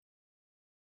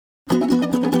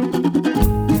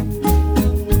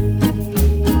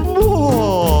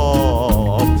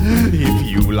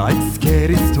like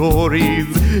scary stories,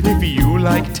 if you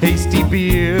like tasty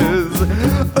beers,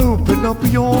 open up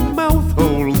your mouth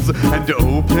holes and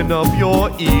open up your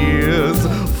ears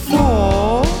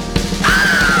for... Booze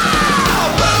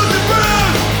and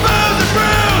Brews! Booze and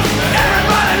Brews!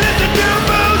 Everybody listen to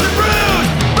Booze and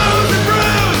Brews! Booze and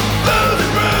Brews! Booze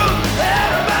and Brews!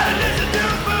 Everybody listen to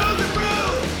Booze and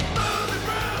Brews! Booze and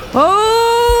Brews!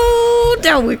 Oh,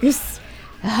 Delwis.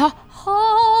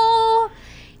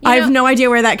 I have no idea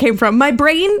where that came from. My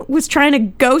brain was trying to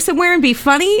go somewhere and be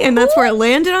funny, and that's where it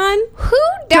landed on. Who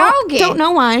dogged? Don't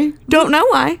know why. Don't know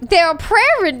why. There are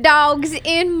prairie dogs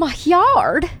in my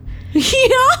yard.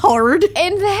 Yard?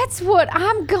 And that's what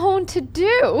I'm going to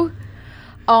do.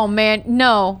 Oh, man.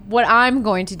 No. What I'm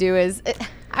going to do is...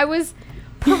 I was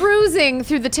perusing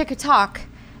through the TikTok,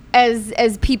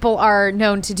 as people are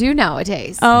known to do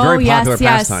nowadays. Oh, Very popular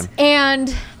pastime.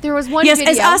 And there was one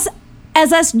video...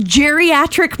 As us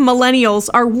geriatric millennials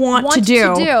are want to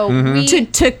do.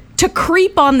 To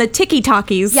creep on the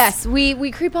TikTokies. Yes,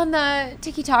 we creep on the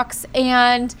TikToks,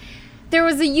 and there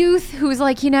was a youth who was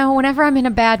like, whenever I'm in a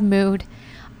bad mood,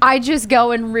 I just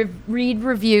go and read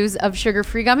reviews of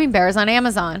sugar-free gummy bears on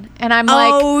Amazon, and I'm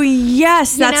like, oh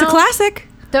yes, that's a classic.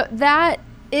 That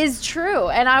is true,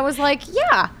 and I was like,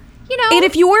 yeah, And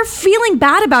if you're feeling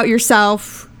bad about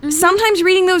yourself, sometimes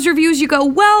reading those reviews, you go,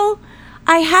 well,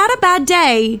 I had a bad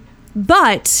day,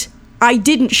 but I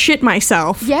didn't shit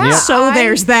myself. Yeah. So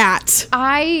there's that.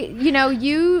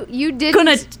 You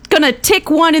didn't. Gonna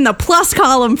tick one in the plus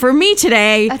column for me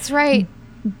today. That's right.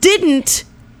 Didn't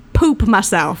poop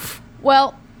myself.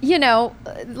 Well,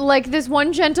 like this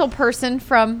one gentle person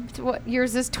from, what year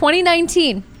is this?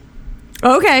 2019.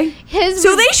 Okay.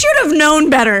 So they should have known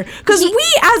better, because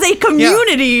we as a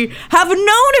community have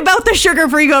known about the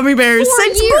sugar-free gummy bears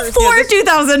since before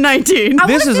 2019. I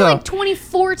want to feel like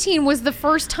 2014 was the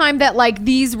first time that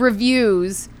these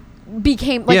reviews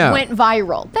became went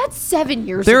viral. That's 7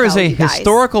 years ago. There is a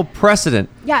historical precedent.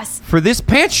 Yes. For this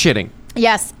pants shitting.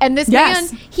 Yes, and this man,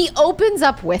 he opens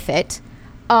up with it.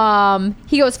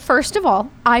 He goes, first of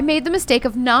all, I made the mistake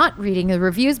of not reading the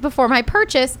reviews before my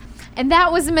purchase. And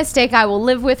that was a mistake I will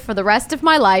live with for the rest of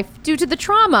my life due to the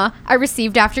trauma I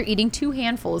received after eating 2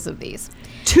 handfuls of these.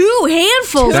 2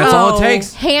 handfuls? That's all it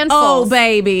takes. Handfuls. Oh,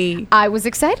 baby. I was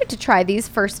excited to try these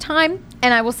first time,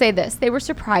 and I will say this. They were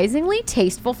surprisingly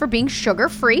tasteful for being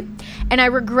sugar-free, and I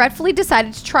regretfully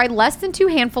decided to try less than 2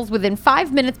 handfuls within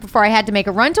 5 minutes before I had to make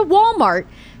a run to Walmart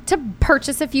to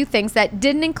purchase a few things that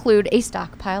didn't include a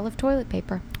stockpile of toilet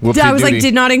paper. I was like,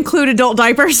 did not include adult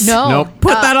diapers? No. Nope.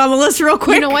 Put that on the list real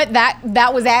quick. You know what?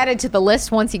 That was added to the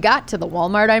list once he got to the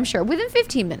Walmart, I'm sure. Within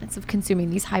 15 minutes of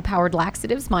consuming these high-powered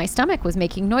laxatives, my stomach was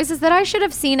making noises that I should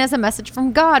have seen as a message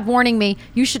from God warning me,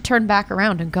 you should turn back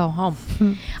around and go home.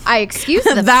 I excused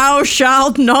them. Thou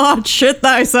shalt not shit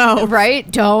thyself. Right?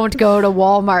 Don't go to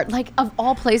Walmart. Like, of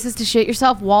all places to shit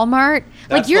yourself, Walmart?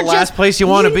 That's the last place you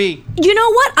want to be. You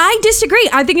know what? I disagree.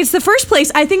 I think it's the first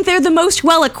place. I think they're the most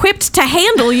well-equipped to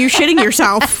handle you shitting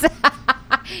yourself.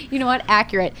 You know what?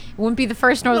 Accurate. It wouldn't be the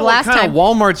first nor the What last kind time of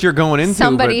Walmarts you're going into?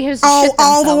 somebody has all shit the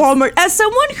themselves. Walmart. As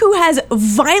someone who has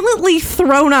violently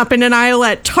thrown up in an aisle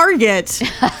at Target,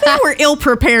 they were ill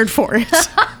prepared for it.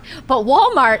 But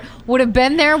Walmart would have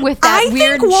been there with that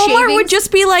weird think Walmart shavings. would just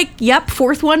be like, yep,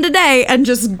 4th one today, and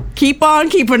just keep on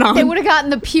keeping on. They would have gotten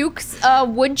the pukes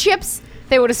wood chips.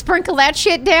 They would have sprinkled that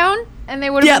shit down, and they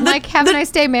would have been like, have a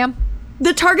nice day, ma'am.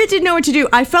 The Target didn't know what to do.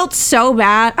 I felt so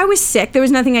bad. I was sick. There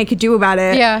was nothing I could do about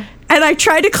it. Yeah. And I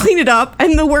tried to clean it up,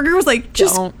 and the worker was like,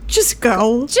 just go. Just go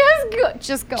home.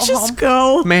 Just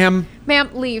go. Ma'am,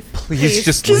 leave. please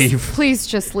just leave. Please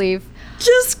just leave.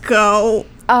 Just go.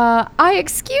 I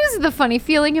excused the funny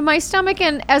feeling in my stomach,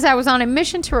 and as I was on a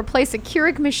mission to replace a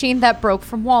Keurig machine that broke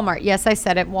from Walmart. Yes, I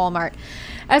said it, Walmart.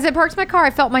 As I parked my car, I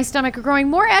felt my stomach growing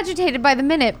more agitated by the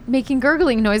minute, making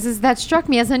gurgling noises that struck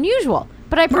me as unusual.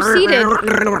 But I proceeded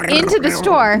into the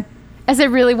store as I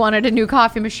really wanted a new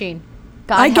coffee machine.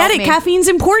 God I get help it. me. Caffeine's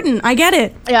important. I get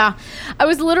it. Yeah. I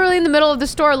was literally in the middle of the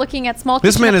store looking at small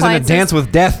This kitchen man is in a appliances dance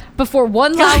with death. before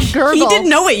one loud gurgle. He didn't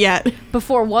know it yet.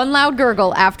 Before one loud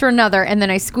gurgle after another, and then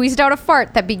I squeezed out a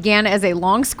fart that began as a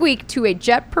long squeak to a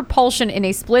jet propulsion in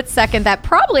a split second that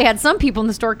probably had some people in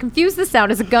the store confuse the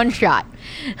sound as a gunshot.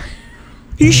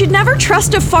 You should never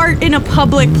trust a fart in a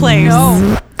public place.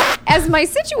 No. As my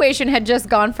situation had just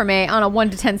gone from on a 1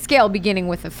 to 10 scale, beginning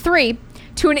with a 3,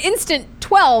 to an instant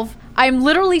 12, I am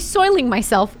literally soiling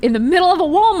myself in the middle of a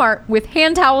Walmart with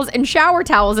hand towels and shower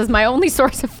towels as my only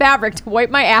source of fabric to wipe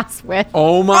my ass with.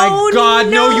 Oh my God,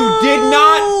 no, you did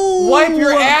not wipe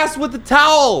your no. ass with the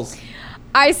towels.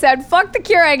 I said, fuck the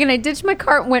Keurig, and I ditched my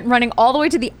cart and went running all the way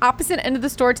to the opposite end of the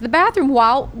store to the bathroom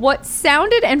while what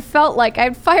sounded and felt like I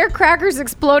had firecrackers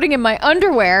exploding in my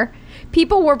underwear.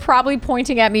 People were probably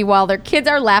pointing at me while their kids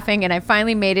are laughing, and I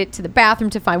finally made it to the bathroom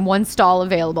to find one stall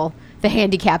available, the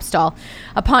handicap stall.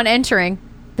 Upon entering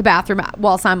the bathroom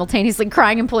while simultaneously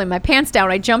crying and pulling my pants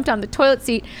down, I jumped on the toilet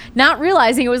seat, not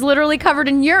realizing it was literally covered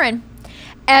in urine.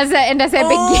 As I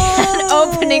began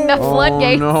opening the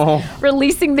floodgates, no.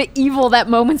 releasing the evil that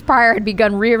moments prior had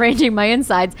begun rearranging my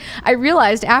insides, I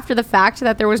realized after the fact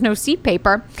that there was no seat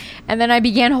paper, and then I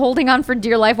began holding on for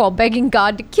dear life while begging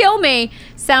God to kill me,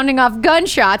 sounding off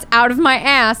gunshots out of my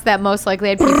ass that most likely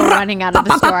had people running out of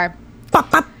the store.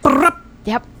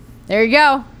 Yep, there you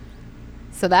go.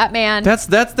 So that man.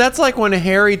 That's like when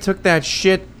Harry took that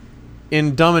shit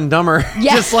in Dumb and Dumber.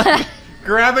 Yeah. Just like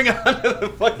grabbing onto the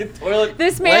fucking toilet.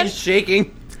 This man- legs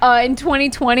shaking. In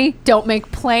 2020, Don't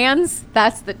Make Plans.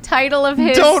 That's the title of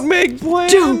his. Don't make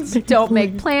plans. Don't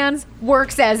make plans.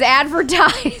 Works as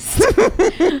advertised.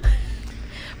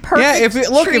 Yeah, if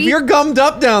you're gummed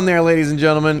up down there, ladies and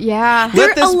gentlemen. Yeah.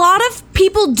 A lot of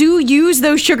people do use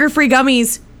those sugar-free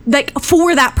gummies like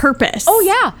for that purpose. Oh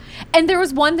yeah, and there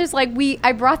was one. There's like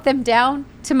I brought them down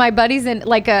to my buddies and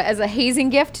like as a hazing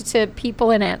gift to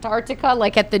people in Antarctica,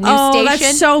 like at the new station.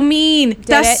 That's so mean.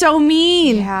 That's so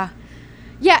mean. Yeah.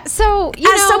 Yeah. So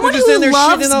As someone You're just in who there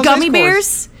loves shitting on gummy ice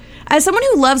bears, as someone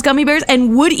who loves gummy bears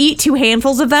and would eat 2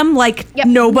 handfuls of them like Yep.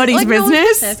 nobody's Like no one's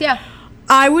business, Yeah.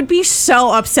 I would be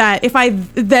so upset if I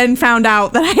then found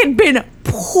out that I had been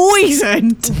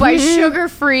poisoned. By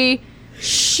sugar-free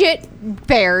shit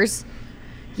bears.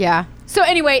 Yeah. So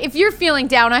anyway, if you're feeling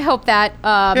down, I hope that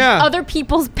other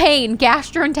people's pain,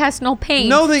 gastrointestinal pain.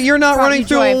 Know that you're not brought running you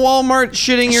through joy. a Walmart,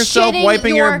 shitting yourself, Shitting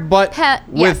wiping your your butt pet-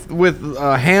 with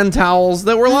hand towels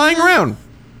that were lying around.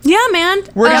 Yeah, man.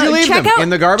 Where did you leave check them? out- In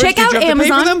the garbage? Check Did out you have to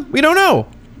Amazon. pay for them? We don't know.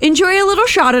 Enjoy a little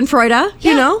Schadenfreude,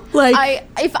 you know? Like,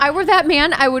 If I were that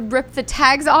man, I would rip the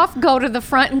tags off, go to the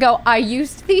front, and go, I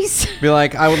used these. Be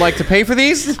like, I would like to pay for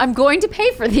these. I'm going to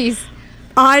pay for these.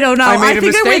 I don't know. I made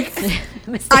a think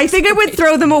mistake. I think I would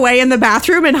throw them away in the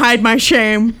bathroom and hide my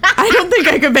shame. I don't think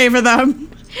I could pay for them.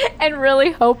 And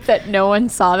really hope that no one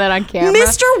saw that on camera.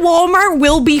 Mr. Walmart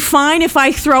will be fine if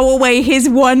I throw away his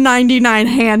 $1.99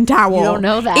 hand towel. You don't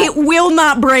know that. It will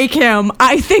not break him.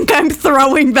 I think I'm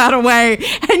throwing that away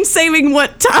and saving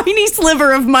what tiny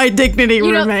sliver of my dignity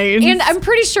remains. And I'm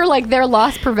pretty sure like their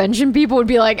loss prevention people would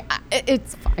be like,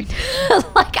 it's fine.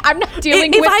 Like I'm not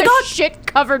dealing If with I the got- shit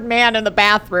covered man in the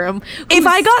bathroom. If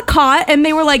I got caught and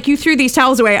they were like, you threw these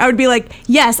towels away, I would be like,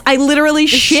 yes, I literally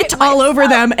shit all over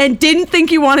them and didn't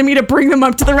think you wanted me to bring them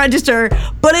up to the register.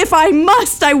 But if I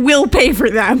must, I will pay for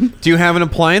them. Do you have an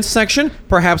appliance section?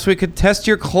 Perhaps we could test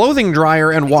your clothing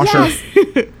dryer and washer.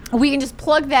 Yes. We can just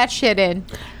plug that shit in.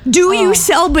 Do you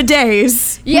sell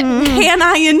bidets? Yeah. Can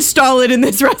I install it in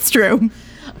this restroom?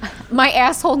 My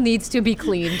asshole needs to be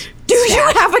cleaned. Do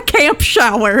you have a camp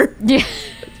shower? Yeah.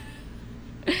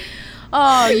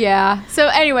 Oh yeah. So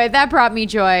anyway, that brought me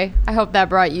joy. I hope that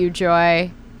brought you joy.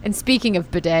 And speaking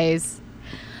of bidets,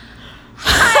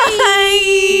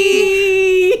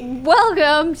 Hi.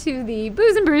 welcome to the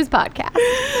Booze and Brews podcast.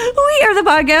 We are the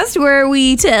podcast where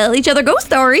we tell each other ghost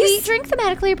stories. We drink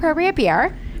thematically appropriate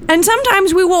beer. And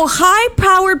sometimes we will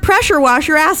high-powered pressure wash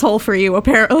your asshole for you,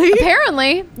 apparently.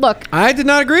 Apparently, look. I did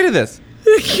not agree to this.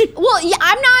 Well, yeah,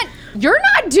 I'm not. You're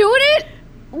not doing it.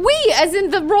 We, as in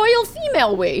the royal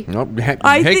female we. Nope.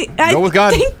 I Go with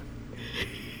God.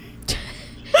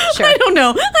 Sure. I don't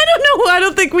know. I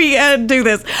don't think we do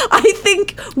this. I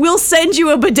think we'll send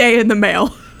you a bidet in the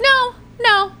mail.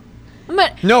 No.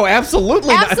 No,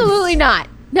 absolutely not. Absolutely not.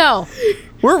 No.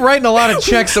 We're writing a lot of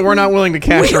checks that we're not willing to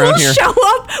cash We will around here. show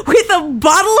up with a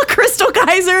bottle of Crystal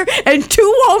Geyser and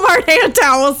 2 Walmart hand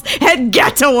towels and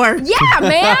get to work. Yeah,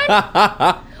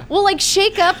 man. We'll like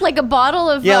shake up like a bottle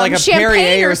of like a champagne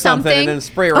Perrier or something, and then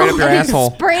spray it right up your and then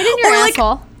asshole. Spray it in your Or like-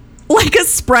 asshole. Like a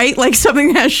Sprite, like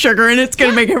something that has sugar in it's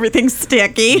going to make everything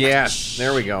sticky. Yes,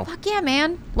 there we go. Fuck yeah,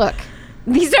 man. Look,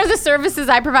 these are the services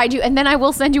I provide you, and then I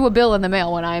will send you a bill in the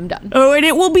mail when I am done. Oh, and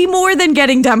it will be more than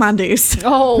getting Demundies.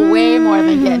 Oh, way more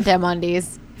than getting them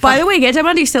undies. By the way, Get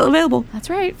Demundies still available. That's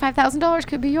right. $5,000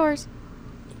 could be yours.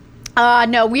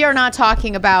 No, we are not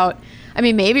talking about. I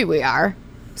mean, maybe we are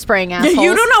spraying assholes.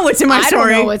 you don't know what's in my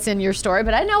story. I don't know what's in your story,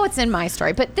 but I know what's in my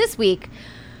story. But this week,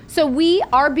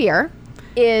 our beer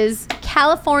is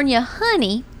California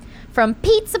Honey from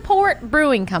Pizza Port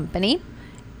Brewing Company.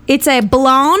 It's a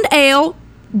blonde ale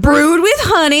Brewed with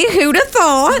honey. Who'd have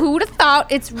thought? Who'd have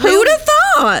thought? It's real, Who'd have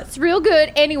thought? it's real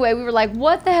good. Anyway, we were like,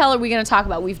 what the hell are we going to talk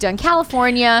about? We've done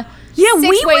California. Yeah, 6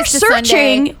 we were Ways to Sunday.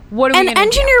 searching. What are we and gonna do?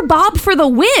 Engineer Bob for the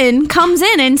win comes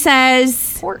in and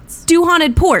says, Ports. do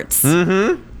haunted ports.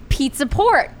 Pizza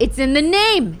Port. It's in the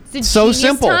name. It's a So genius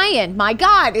simple. tie-in. My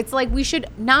God, it's like we should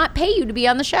not pay you to be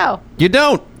on the show. You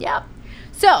don't. Yep.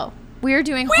 So we are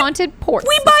doing haunted ports.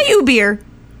 We buy you beer.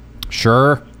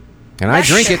 Sure. And I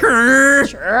drink it.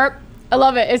 Sure. I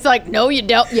love it. It's like, no, you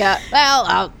don't. Yeah. Well,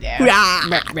 out there.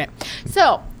 Yeah.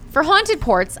 So for haunted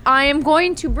ports, I am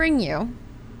going to bring you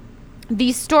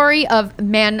the story of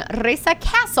Manresa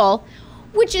Castle,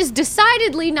 which is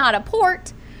decidedly not a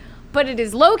port, but it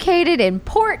is located in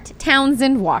Port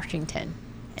Townsend, Washington.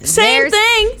 And Same there's-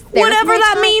 thing. there's Whatever my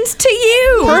that time. means to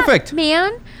you. Perfect.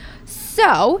 Man.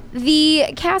 So the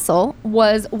castle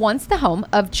was once the home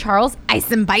of Charles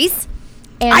Eisenbeis.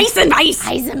 And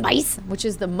Eisenbeis. which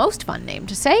is the most fun name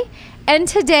to say. And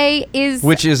today is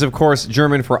Which is, of course,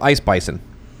 German for ice bison.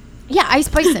 yeah, ice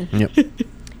bison. Yep.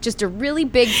 Just a really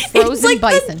big It's frozen like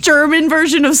bison. the German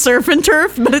version of surf and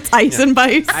turf, but it's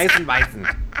Eisenbeis. Ice and bison.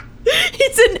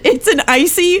 It's an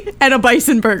icy and a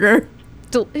bison burger.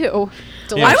 Ew.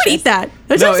 Yeah. I would eat that.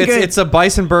 That No, sounds good. it's a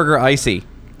bison burger icy.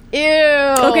 Ew.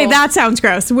 Okay, that sounds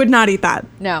gross. Would not eat that.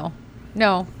 No.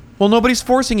 No. Well, nobody's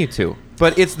forcing you to,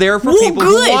 but it's there for Well, people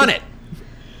good. who want it.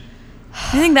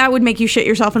 I think that would make you shit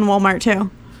yourself in Walmart too.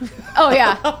 Oh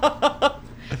yeah.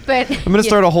 But I'm gonna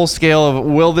start a whole scale of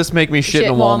will this make me shit in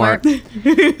a Walmart?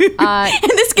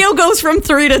 And the scale goes from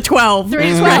 3 to 12. 3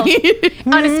 to 12.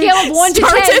 On a scale of 1 to 10.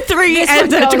 Starts at 3 this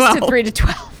and one at goes 12. to 3 to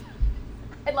 12.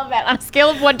 I love that. On a scale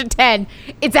of 1 to 10,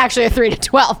 it's actually a 3 to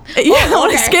 12. Yeah, Oh, on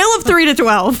a okay. scale of 3 to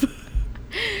 12.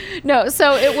 No,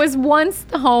 so it was once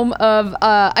the home of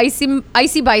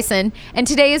Icy Bison, and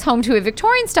today is home to a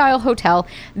Victorian-style hotel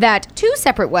that 2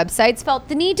 separate websites felt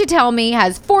the need to tell me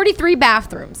has 43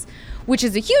 bathrooms, which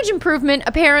is a huge improvement,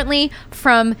 apparently,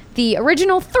 from the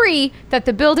original 3 that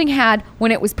the building had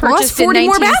when it was Well, that's purchased in 40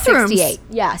 more bathrooms. 1968.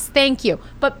 Yes, thank you.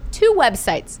 But 2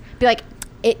 websites be like,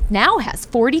 it now has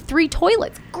 43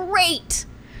 toilets. Great.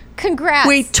 Congrats.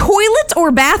 Wait, toilets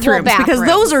or bathrooms? Well, Because bathrooms.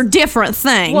 those are different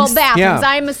things. Well, bathrooms. Yeah.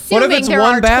 I'm assuming What if it's there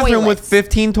one are bathroom with toilets.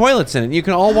 15 toilets in it? You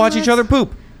can all watch each other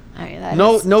poop. I mean, that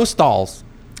No, is- no stalls.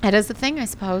 That is the thing, I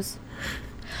suppose.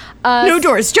 no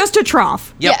doors, just a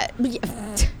trough. Yep. Yeah,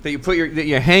 That you put that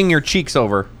you hang your cheeks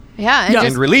over yeah, and Yeah. and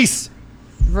just release.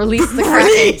 release the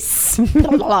Release.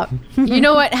 kraken. You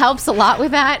know what helps a lot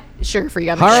with that? Sugar-free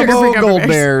gummy bears. Haribo Sugar-free Gold gummy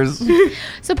Bears.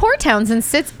 So Port Townsend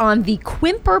sits on the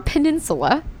Quimper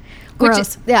Peninsula, which Gross.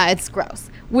 is, yeah, it's gross.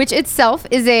 Which itself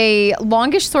is a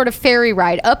longish sort of ferry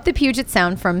ride up the Puget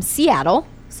Sound from Seattle.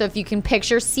 So if you can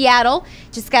picture Seattle,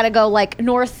 just got to go like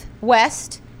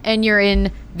northwest, and you're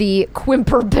in the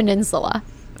Quimper Peninsula.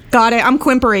 Got it. I'm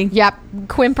quimpering. Yep,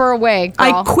 Quimper away,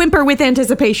 I girl. quimper with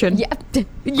anticipation. Yep.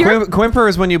 You're, Quimper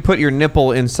is when you put your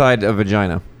nipple inside a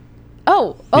vagina.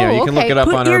 oh, Yeah, you can okay. look it up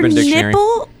Put on your Urban Dictionary.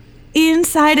 nipple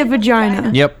inside a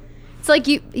vagina. Yep. It's like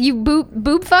you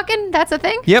boob fucking. That's a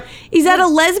thing. Yep. Is that a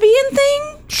lesbian thing?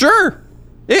 Sure.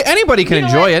 Anybody can You know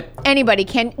enjoy what? it. Anybody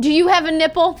can. Do you have a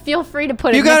nipple? Feel free to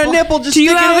put You got a nipple, just Do you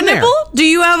stick have it a in there. nipple? Do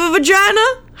you have a vagina?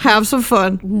 Have some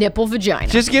fun. Nipple vagina.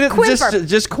 Just get it. Quimper.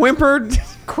 Just quimpered.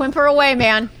 Quimper away,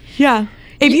 man. Yeah.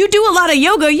 If you do a lot of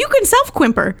yoga, you can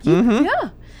self-quimper. Yeah.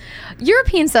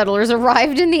 European settlers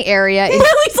arrived in the area.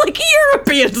 Lily's like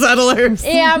European settlers.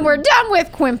 And we're done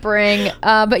with quimpering.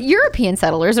 But European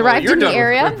settlers arrived in the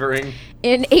area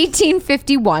in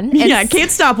 1851. And Yeah,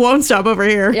 can't stop, won't stop over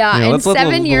here. Yeah, Yeah, and let's let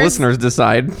the 7 years. listeners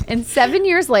decide. And 7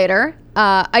 years later,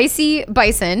 Icy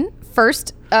Bison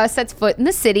first sets foot in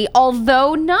the city,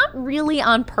 although not really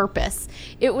on purpose.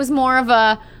 It was more of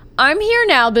a, I'm here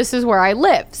now, this is where I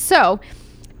live. So,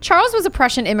 Charles was a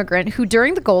Prussian immigrant who,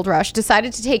 during the gold rush,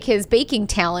 decided to take his baking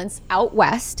talents out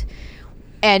west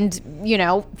and, you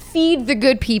know, feed the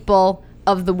good people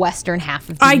of the western half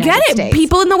of the I United get it. States.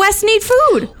 People in the West need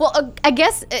food. Well, I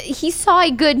guess he saw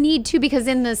a good need too, because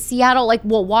in the Seattle,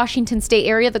 Washington State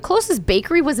area, the closest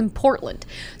bakery was in Portland.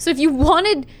 So if you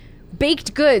wanted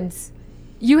baked goods,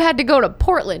 you had to go to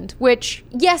Portland, which,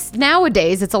 yes,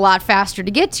 nowadays it's a lot faster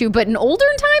to get to, but in older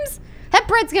times, that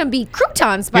bread's going to be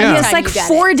croutons by Yeah. the It's time like you get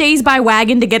 4 it. days by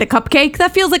wagon to get a cupcake.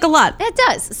 That feels like a lot. It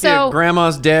does. So, Yeah,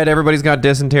 grandma's dead. Everybody's got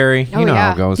dysentery. You know how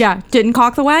yeah. it goes. Yeah, didn't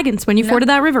caulk the wagons when you forded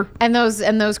that river. and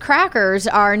those crackers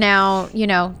are now,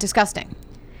 disgusting.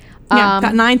 Yeah,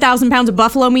 got 9,000 pounds of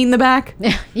buffalo meat in the back.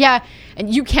 Yeah,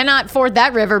 and you cannot ford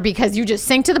that river because you just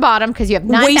sink to the bottom because you have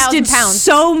 9,000 Wasted pounds.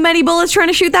 so many bullets trying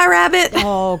to shoot that rabbit.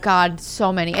 Oh God,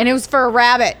 so many, and it was for a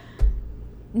rabbit.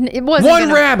 It wasn't One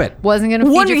gonna- rabbit. Wasn't going to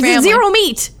feed your family. Zero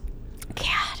meat.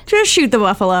 God. Just shoot the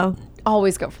buffalo.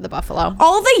 Always go for the buffalo.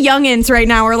 All the youngins right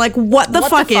now are like, what the What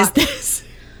fuck the is fuck? this?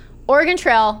 Oregon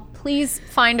Trail, please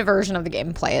find a version of the game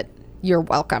and play it. You're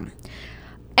welcome.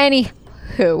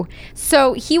 Anywho,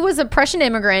 so he was a Prussian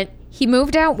immigrant. He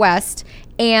moved out west,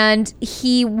 and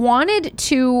he wanted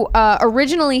to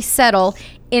originally settle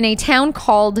in a town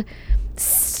called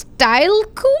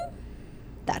Steilekum.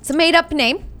 That's a made-up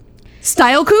name.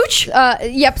 Style cooch?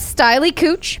 Yep, Stiley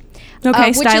Cooch. Okay,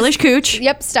 which stylish is- cooch.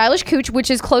 Yep, Stylish Cooch,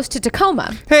 which is close to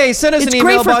Tacoma. Hey, send us It's an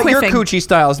great email for about your quiffing. coochie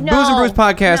styles. No,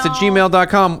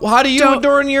 boozeandbrewspodcast@gmail.com. How do you Don't-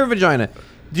 adorn your vagina?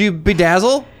 Do you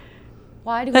bedazzle?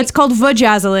 Why do That's we? called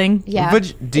vajazzling. Yeah, Do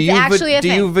it's you actually a do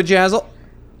thing. you vajazzle?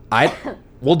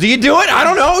 Well, do you do it? I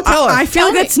don't know. Tell us. I feel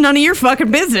like me. that's none of your fucking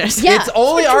business. Yeah. It's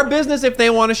only our business if they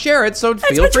want to share it, so That's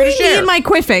feel free to between me share. and my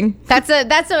quiffing. That's a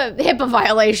HIPAA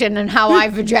violation and how I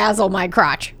vajazzle my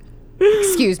crotch.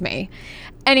 Excuse me.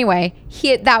 Anyway,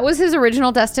 that was his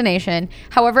original destination.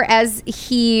 However, as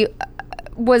he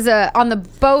was on the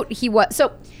boat, he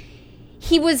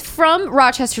was from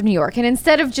Rochester, New York, and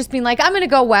instead of just being like, I'm going to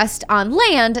go west on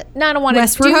land, no, I don't want to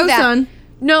West do for that. son.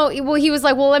 No, well, he was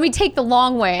like, well, let me take the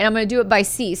long way, and I'm going to do it by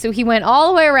sea. So he went all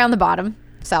the way around the bottom,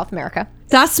 South America.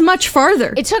 That's much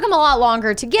farther. It took him a lot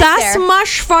longer to get That's there.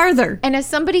 much farther. And as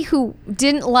somebody who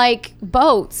didn't like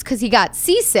boats because he got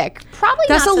seasick, probably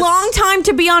That's not a long time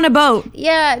to be on a boat.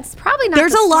 Yeah, it's probably not.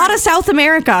 There's the a lot of smartest South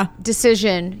America.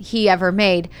 decision he ever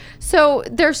made. So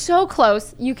they're so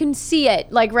close, you can see it.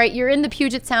 Like, right, you're in the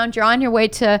Puget Sound, you're on your way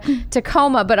to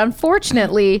Tacoma, but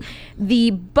unfortunately,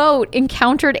 the boat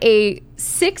encountered a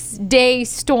 6-day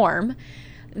storm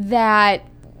that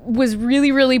was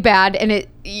really, really bad, and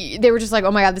they were just like,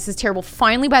 oh my god, this is terrible.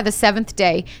 Finally, by the 7th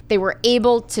day, they were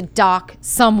able to dock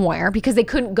somewhere because they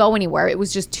couldn't go anywhere. It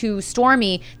was just too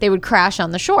stormy. They would crash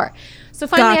on the shore. So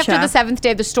finally, Gotcha. after the 7th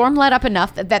day, the storm let up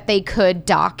enough that they could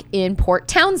dock in Port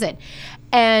Townsend.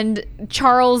 And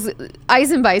Charles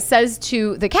Eisenbeis says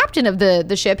to the captain of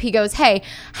the ship, he goes, hey,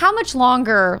 how much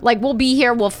longer, like, we'll be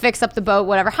here, we'll fix up the boat,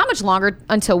 whatever, how much longer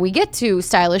until we get to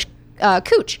Stylish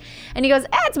Cooch? And he goes,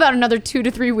 it's about another 2 to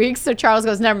 3 weeks. So Charles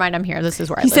goes, never mind, I'm here. This is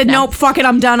where I He live said, now. nope, fuck it,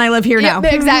 I'm done. I live here now.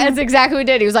 That's exactly what he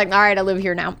did. He was like, all right, I live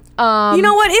here now. You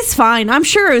know what? It's fine. I'm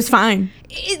sure it was fine.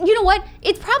 You know what?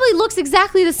 It probably looks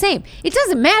exactly the same. It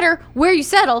doesn't matter where you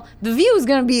settle. The view is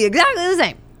going to be exactly the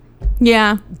same.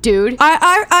 Yeah. Dude.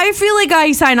 I feel like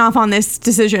I sign off on this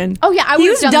decision. Oh, yeah, I He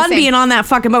would've was done the done same. being on that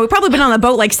fucking boat. We've probably been on the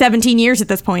boat like 17 years at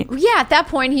this point. Yeah, at that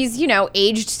point, he's,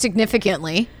 aged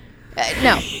significantly.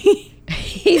 No.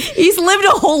 He's lived a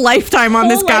whole lifetime on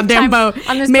this Whole goddamn lifetime boat.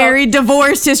 on this Married,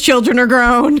 divorced, his children are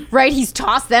grown. Right? He's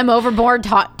tossed them overboard,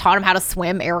 taught him how to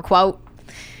swim, air quote.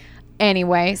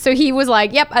 Anyway, so he was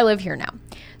like, yep, I live here now.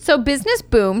 So business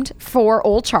boomed for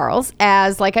old Charles,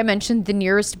 as, like I mentioned, the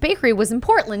nearest bakery was in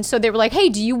Portland. So they were like, hey,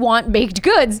 do you want baked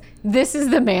goods? This is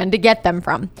the man to get them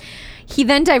from. He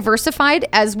then diversified,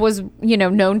 as was,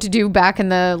 known to do back in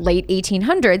the late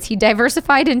 1800s. He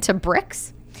diversified into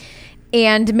bricks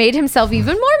and made himself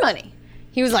even more money.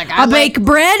 He was like, I bake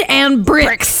bread and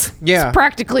bricks. Yeah. It's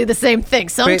practically the same thing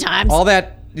sometimes. All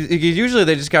that. Usually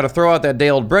they just got to throw out that day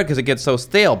old bread because it gets so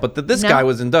stale. But this No. guy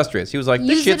was industrious. He was like, this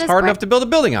Use it shit's as hard bread. enough to build a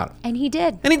building out of. And he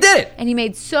did. And he did it. And he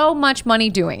made so much money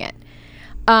doing it.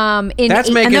 That's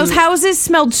making- And those houses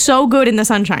smelled so good in the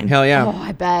sunshine. Hell yeah. Oh,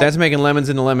 I bet. That's making lemons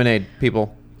into lemonade,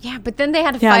 people. Yeah, but then they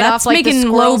had to Yeah, fight that's off like the making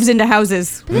squirrels. loaves into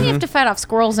houses. But then you have to fight off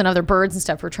squirrels and other birds and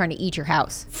stuff who are trying to eat your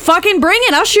house. Fucking bring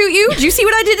it. I'll shoot you. Did you see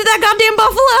what I did to that goddamn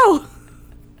buffalo?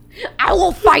 I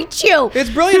will fight you. It's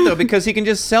brilliant, though, because he can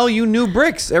just sell you new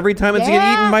bricks every time it's getting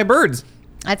Yeah. eaten by birds.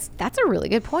 That's a really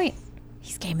good point.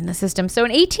 He's gaming the system. So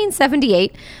in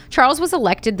 1878, Charles was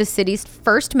elected the city's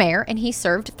first mayor, and he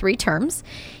served 3 terms.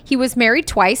 He was married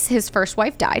twice. His first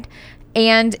wife died.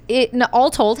 And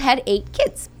all told, had 8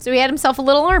 kids. So he had himself a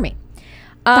little army.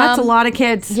 That's a lot of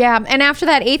kids. Yeah, and after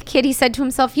that 8th kid, he said to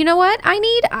himself, you know what? I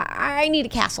need a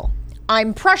castle.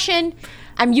 I'm Prussian.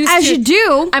 I'm used As to... you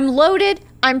do. I'm loaded.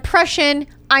 I'm Prussian.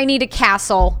 I need a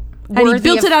castle. And he worthy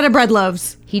built of- it out of bread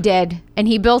loaves. He did. And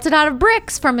he built it out of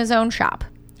bricks from his own shop.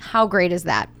 How great is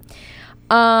that?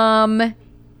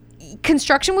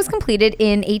 Construction was completed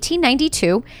in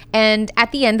 1892. And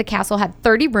at the end, the castle had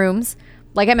 30 rooms.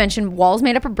 Like I mentioned, walls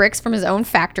made up of bricks from his own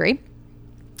factory.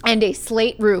 And a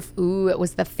slate roof. Ooh, it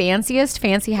was the fanciest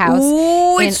fancy house.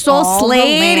 Ooh, in it's so all the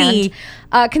slatey.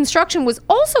 land. Construction was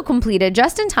also completed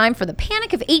just in time for the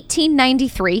Panic of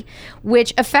 1893,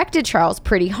 which affected Charles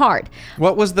pretty hard.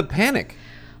 What was the panic?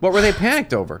 What were they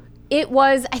panicked over?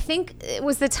 I think it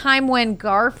was the time when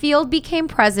Garfield became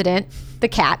president, the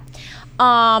cat.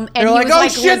 And You're he like, was oh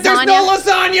like, shit, there's no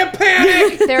lasagna,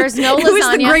 panic! There's no lasagna. It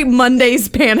was the Great Mondays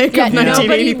Panic Yeah, of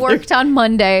nobody 1983. worked on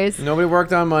Mondays. Nobody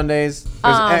worked on Mondays.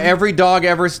 Every dog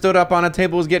ever stood up on a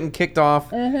table was getting kicked off.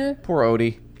 Poor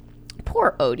Odie.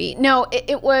 Poor Odie. No,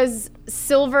 it was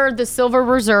silver. The silver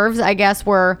reserves, I guess,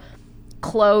 were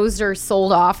closed or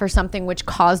sold off or something, which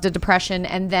caused a depression.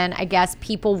 And then I guess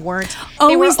people weren't. they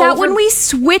Oh, were is that over- when we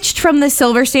switched from the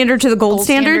silver standard to the gold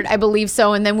standard? I believe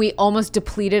so. And then we almost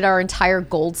depleted our entire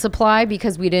gold supply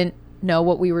because we didn't know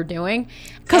what we were doing.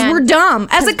 Because And we're dumb.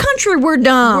 As a country, we're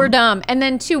dumb. We're dumb. And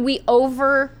then too, we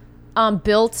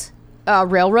built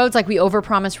railroads. Like we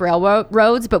overpromised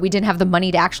railroads, but we didn't have the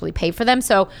money to actually pay for them.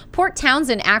 So Port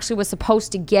Townsend actually was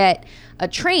supposed to get a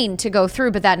train to go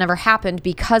through, but that never happened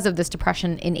because of this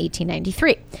depression in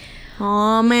 1893.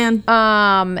 Oh man.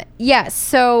 Yeah,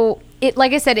 so it,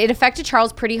 like I said, it affected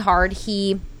Charles pretty hard.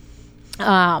 He,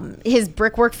 his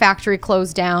brickwork factory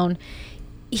closed down.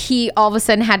 He all of a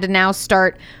sudden had to now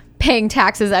start paying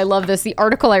taxes. I love this. The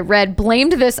article I read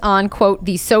blamed this on, quote,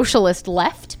 the socialist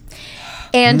left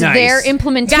and Nice. their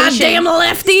implementation. Goddamn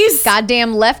lefties.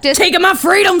 Goddamn leftists. Taking my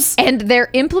freedoms. And their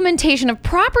implementation of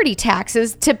property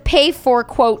taxes to pay for,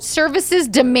 quote, services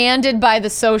demanded by the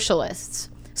socialists.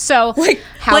 So, Like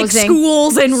housing,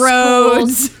 schools and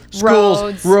roads.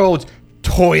 roads, Roads,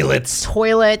 toilets.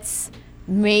 toilets,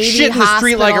 maybe Shit in the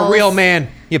street like a hospitals, real man.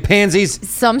 You pansies.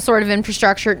 some sort of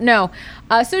infrastructure. No.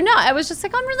 So no, I was just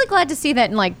like, I'm really glad to see that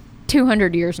in like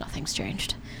 200 years, nothing's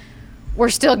changed. We're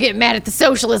still getting mad at the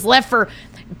socialist left for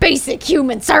basic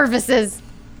human services.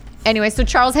 Anyway, so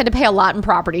Charles had to pay a lot in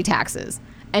property taxes.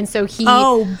 And so he...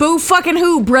 Oh, boo fucking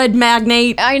who, bread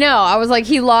magnate. I know. I was like,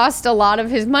 he lost a lot of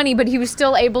his money, but he was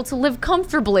still able to live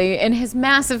comfortably in his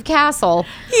massive castle,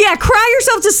 Yeah, cry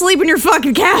yourself to sleep in your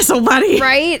fucking castle, buddy.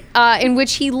 right? In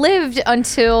which he lived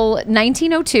until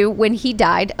 1902 when he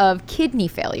died of kidney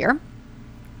failure.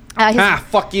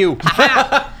 Fuck you.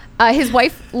 His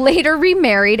wife later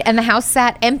remarried, and the house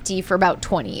sat empty for about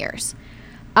 20 years.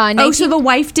 Oh, so the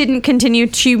wife didn't continue.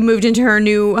 She moved into her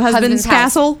new husband's house.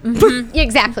 castle? Mhm. Yeah,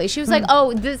 exactly. She was like,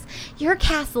 "Oh, your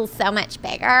castle's so much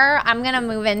bigger. I'm gonna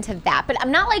move into that, but I'm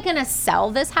not like gonna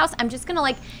sell this house. I'm just gonna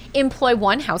like employ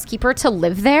one housekeeper to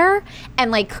live there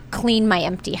and like clean my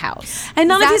empty house." And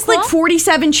none Is of that his like cool?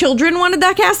 47 children wanted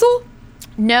that castle?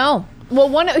 No.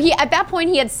 Well, at that point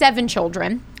he had 7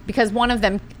 children because one of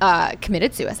them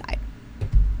committed suicide.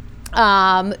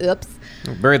 Oops.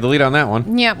 Buried the lead on that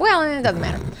one. Yeah. Well, it doesn't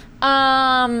matter.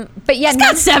 But yeah, He's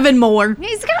got 7 more.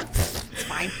 he's got. It's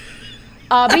fine.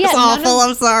 But yeah, That's awful.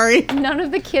 I'm sorry. none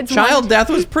of the kids. Child wanted- death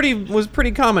was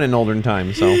pretty common in olden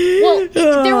times. So Well,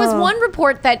 there was one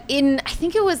report that I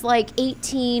think it was like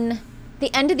the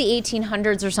end of the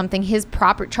 1800s or something.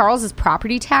 Charles's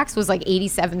property tax was like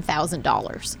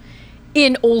 $87,000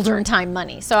 in older time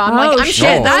money. So I'm like, I'm shit.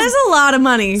 sure That is a lot of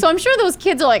money. So I'm sure those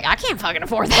kids are like, I can't fucking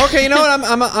afford that. okay, you know what?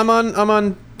 I'm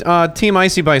on Team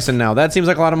Icy Bison now. That seems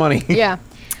like a lot of money. Yeah.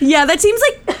 Yeah, that seems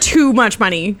like too much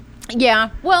money. Yeah.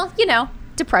 Well,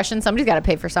 depression. Somebody's got to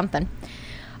pay for something.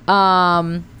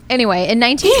 Anyway, in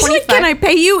He's like, 1925, can I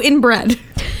pay you in bread?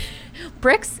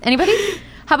 bricks? Anybody?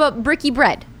 How about bricky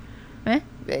bread?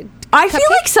 I feel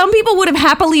like some people would have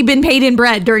happily been paid in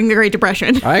bread during the Great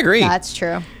Depression. I agree. That's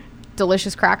true.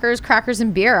 Delicious crackers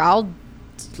and beer. I'll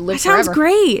live That sounds forever.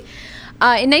 great.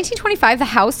 In 1925, the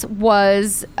house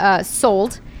was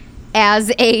sold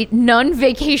as a nun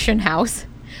vacation house.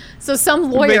 So some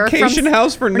lawyer Vacation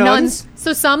house for nuns?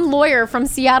 So some lawyer from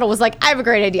Seattle was like, I have a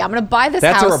great idea. I'm going to buy this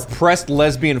That's house. a repressed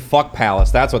lesbian fuck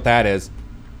palace. That's what that is.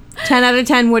 10 out of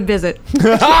 10 would visit.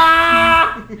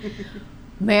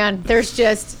 Man, there's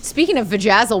just, speaking of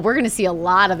vajazzle, we're going to see a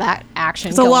lot of that action.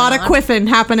 There's a lot of quiffing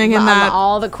happening in that.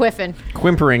 All the quiffing.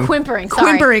 Quimpering. Quimpering, sorry.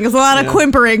 Quimpering. There's a lot of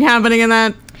quimpering happening in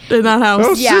that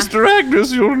house. Yeah. Sister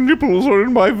Agnes, your nipples are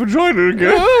in my vagina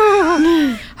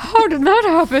again. How did that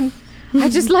happen? I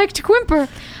just like to whimper.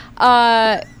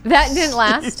 That didn't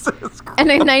last. And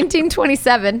in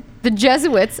 1927, the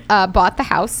Jesuits bought the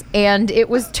house, and it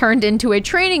was turned into a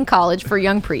training college for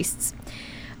young priests.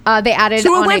 They added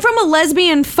So it on went from a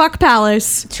lesbian fuck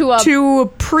palace To a a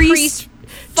priest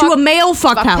to fuck- a male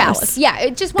fuck palace. palace. Yeah,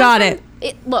 it just went Got from-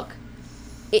 it. Look,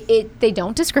 they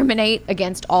don't discriminate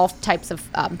against all types of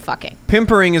fucking.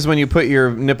 Pimpering is when you put your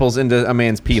nipples into a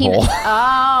man's pee hole.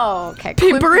 Oh, okay.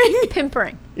 Pimpering?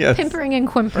 Pimpering. Yes. Pimpering and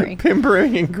quimpering.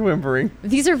 Pimpering and quimpering.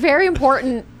 These are very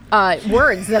important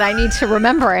words that I need to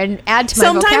remember and add to my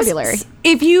Sometimes, vocabulary.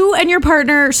 if you and your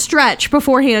partner stretch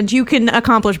beforehand, you can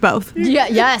accomplish both. Yeah.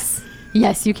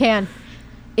 Yes, you can.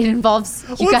 It involves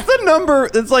What's the number?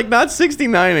 It's like not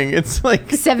 69ing. It's like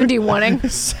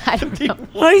 71ing. I don't know.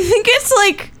 I think it's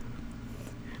like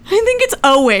I think it's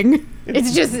owing.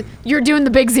 It's just, you're doing the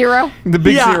big zero. The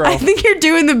big zero. I think you're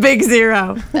doing the big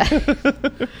zero.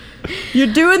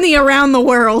 You're doing the around the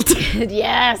world.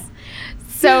 Yes.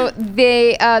 So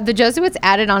the Jesuits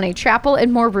added on a chapel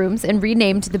and more rooms and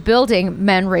renamed the building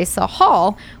Manresa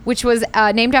Hall, which was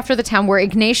named after the town where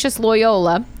Ignatius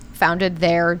Loyola founded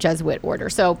their Jesuit order.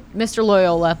 So Mr.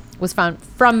 Loyola was found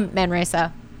from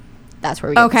Manresa. That's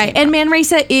where we get the Okay, name and from.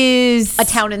 Manresa is A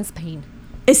town in Spain.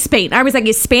 is Spain. I was like,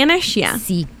 is Spanish? Yeah.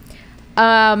 See.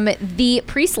 The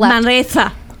priest left.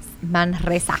 Manresa.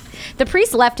 The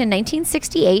priest left in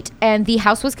 1968, and the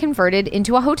house was converted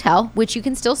into a hotel, which you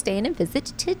can still stay in and visit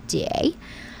today.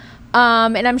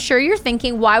 And I'm sure you're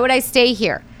thinking, why would I stay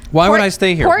here? Why would I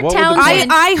stay here? Port What was the Townsend,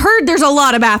 point? I heard there's a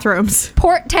lot of bathrooms.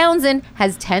 Port Townsend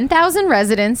has 10,000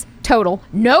 residents total,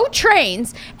 no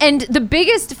trains, and the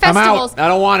biggest I'm festivals. out. I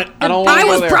don't want it. I don't want I to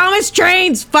go was there. promised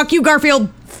trains. Fuck you, Garfield.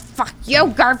 Fuck you,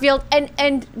 Garfield.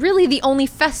 And really the only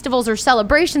festivals or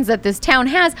celebrations that this town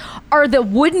has are the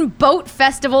Wooden Boat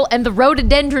Festival and the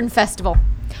Rhododendron Festival.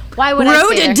 Why would I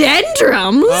stay there?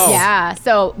 Rhododendrons. Oh. Yeah,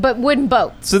 so, but wooden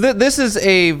boats. So this is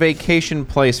a vacation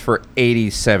place for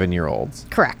 87-year-olds.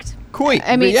 Correct. Cool.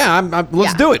 I mean,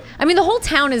 let's do it. I mean, the whole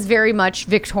town is very much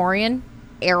Victorian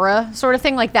era sort of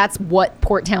thing. Like, that's what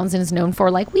Port Townsend is known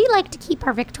for. Like, we like to keep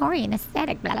our Victorian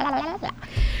aesthetic, blah, blah, blah,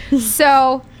 blah.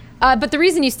 So, but the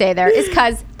reason you stay there is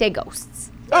because they ghosts.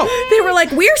 Oh, They were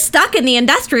like, we're stuck in the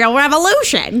Industrial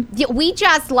Revolution. Yeah, we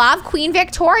just love Queen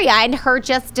Victoria and her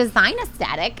just design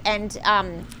aesthetic and,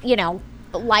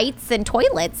 lights and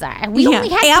toilets. We only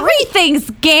have three. Everything's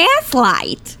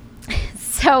gaslight.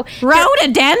 So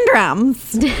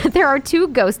Rhododendrons. there are two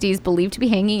ghosties believed to be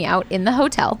hanging out in the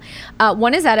hotel.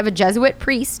 One is that of a Jesuit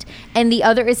priest, and the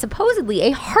other is supposedly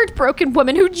a heartbroken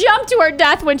woman who jumped to her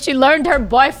death when she learned her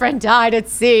boyfriend died at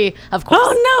sea. Of course.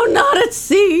 Oh no, not at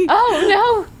sea. Oh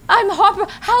no, I'm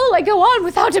heartbroken. How will I go on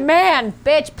without a man?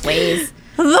 Bitch, please.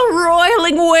 The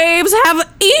roiling waves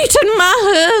have eaten my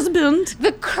husband.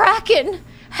 The Kraken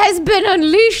has been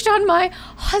unleashed on my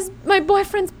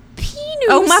boyfriend's penis.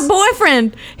 Oh, my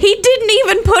boyfriend. He didn't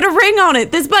even put a ring on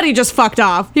it. This buddy just fucked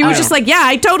off. He was just like, yeah,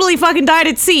 I totally fucking died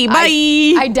at sea.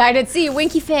 Bye. I died at sea.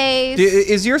 Winky face.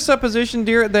 is your supposition,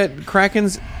 dear, that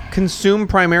krakens consume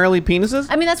primarily penises?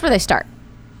 I mean, that's where they start.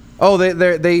 Oh,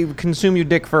 they consume you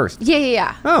dick first.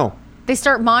 Yeah. Oh, They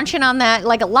start munching on that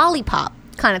like a lollipop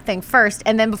kind of thing first,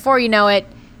 and then before you know it,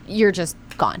 you're just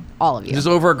gone, all of you. just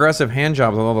over-aggressive hand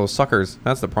jobs with all those suckers.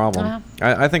 That's the problem.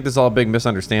 I think this is all a big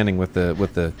misunderstanding with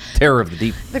the terror of the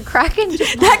deep. The Kraken.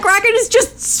 That Kraken is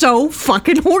just so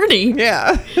fucking horny.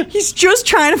 Yeah. He's just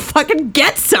trying to fucking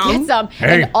get some. Gets some,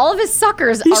 Hey. and all of his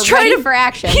suckers He's are trying ready to for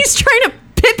action. He's trying to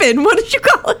Pippin. What did you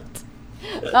call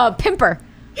it? Pimper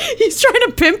He's trying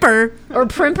to pimper. or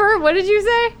primper. What did you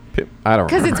say? I don't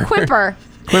Because remember. it's quimper.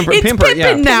 It's Pimper, Pippin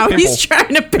yeah. now. Pimple. He's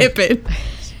trying to Pippin.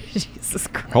 Jesus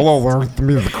Christ. Hello there, it's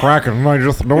me, the Kraken. I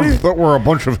just noticed that we're a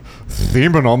bunch of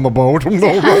seamen on the boat.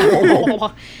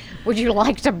 No. Would you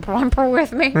like to bumper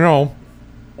with me? No.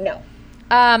 No.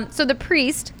 So the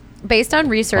priest, based on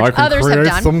research I can others have create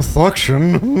done, some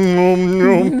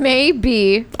suction. may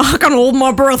be I can hold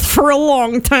my breath for a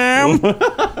long time.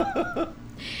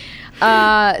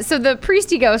 so the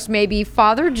priesty ghost may be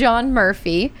Father John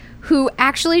Murphy, who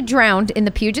actually drowned in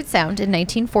the Puget Sound in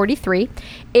 1943.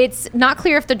 It's not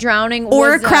clear if the drowning Or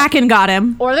a was Kraken got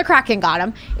him. or the Kraken got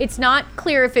him. It's not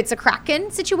clear if it's a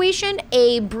Kraken situation,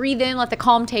 a breathe in, let the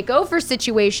calm take over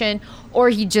situation, or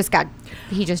he just drowned.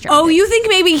 Oh, you think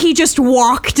maybe he just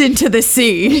walked into the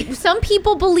sea? Some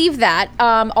people believe that.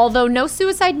 Although no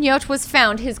suicide note was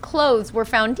found, his clothes were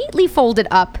found neatly folded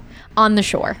up on the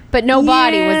shore, but no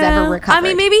body was ever recovered. I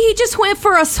mean, maybe he just went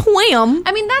for a swim.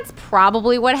 I mean, that's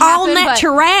probably what All happened.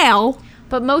 natural.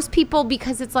 But most people,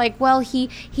 because it's like, well, he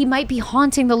might be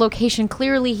haunting the location.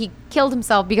 Clearly, he killed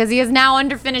himself because he has now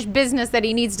unfinished business that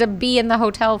he needs to be in the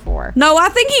hotel for. No, I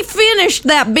think he finished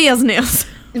that business.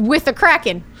 With the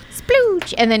Kraken.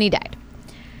 Splooge. And then he died.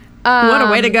 What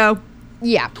a way to go.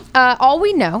 Yeah. All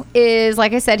we know is,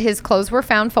 like I said, his clothes were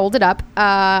found folded up.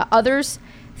 Others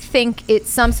think it's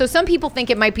some people think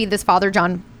it might be this Father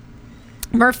John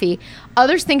Murphy.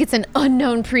 Others think it's an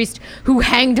unknown priest who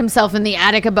hanged himself in the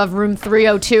attic above room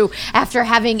 302 after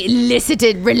having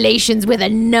elicited relations with a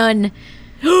nun.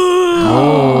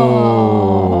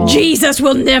 Jesus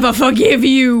will never forgive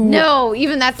you No,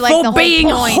 even that's like the for whole being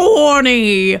point.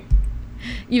 horny.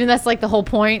 Even that's like the whole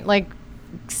point. Like,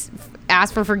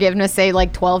 ask for forgiveness, say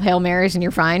like 12 Hail Marys, and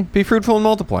you're fine. Be fruitful and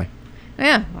multiply.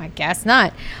 Yeah, I guess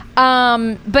not.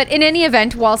 But in any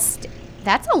event, whilst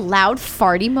That's a loud,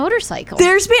 farty motorcycle.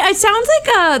 It sounds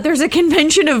like there's a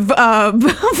convention of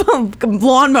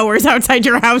lawnmowers outside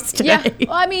your house today. Yeah.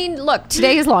 Well, I mean, look,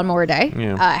 today is Lawnmower Day.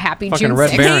 Yeah. Happy Fucking June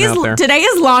Red 6th. Baron out there. Today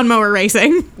is lawnmower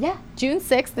racing. Yeah, June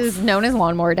 6th is known as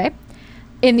Lawnmower Day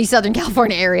in the Southern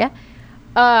California area.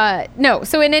 No,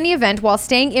 so in any event, while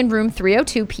staying in room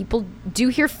 302, people do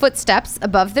hear footsteps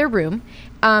above their room.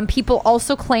 People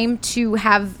also claim to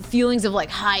have feelings of like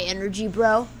high energy,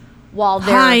 bro, while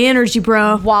they're High energy,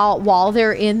 bro. while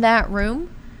they're in that room.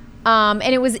 And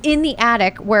it was in the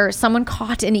attic where someone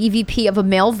caught an EVP of a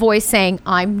male voice saying,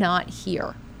 "I'm not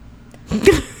here."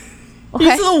 Okay.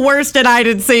 He's the worst at hide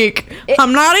and seek.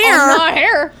 I'm not here. I'm not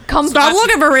here. Come Stop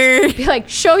looking for me. Be like,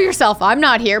 show yourself. I'm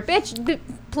not here, bitch.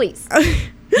 Please.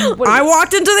 I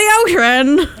walked into the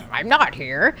ocean. I'm not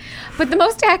here. But the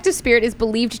most active spirit is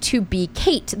believed to be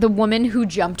Kate, the woman who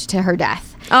jumped to her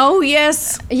death. Oh,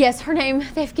 yes. Yes, her name,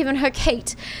 they've given her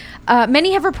Kate.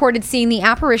 Many have reported seeing the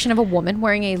apparition of a woman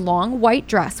wearing a long white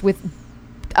dress with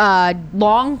I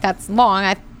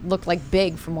looked like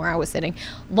big from where I was sitting.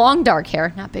 Long dark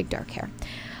hair, not big dark hair.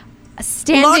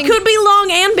 Standing. Could be long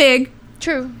and big.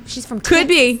 True. She's from Could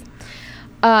be.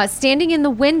 standing in the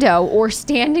window or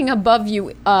standing above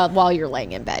you while you're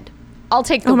laying in bed. I'll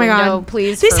take the Oh my window, God.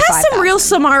 please. This for has some real 5,000.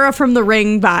 Samara from The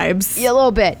Ring vibes. Yeah, a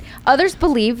little bit. Others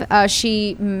believe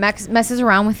she messes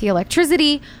around with the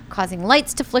electricity, causing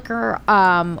lights to flicker.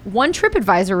 One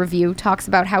TripAdvisor review talks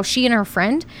about how she and her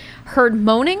friend heard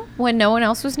moaning when no one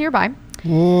else was nearby.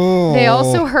 They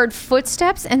also heard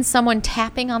footsteps and someone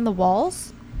tapping on the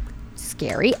walls.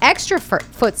 Scary. Extra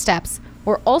footsteps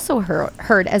were also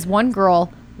heard as one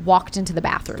girl walked into the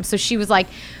bathroom. So she was like,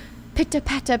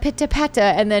 pitta-patta,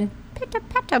 and then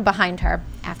pitta-patta behind her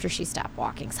after she stopped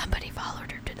walking. Somebody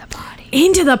followed her to the body.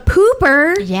 Into the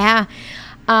pooper. Yeah.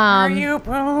 Are you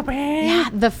pooping? Yeah,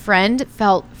 the friend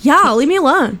felt Leave me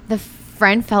alone.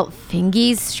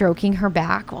 fingies stroking her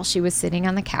back while she was sitting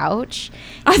on the couch.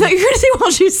 I thought you were going to say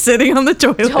while she's sitting on the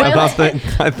toilet. I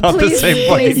thought the Please, same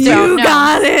please fucking don't. You No.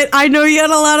 got it. I know you had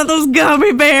a lot of those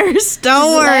gummy bears.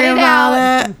 Don't Let worry it about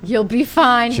out. it. You'll be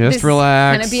fine. Just This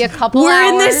relax. It's gonna be a couple We're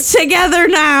hours. in this together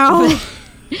now.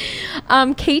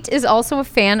 Kate is also a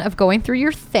fan of going through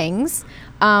your things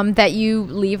that you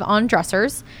leave on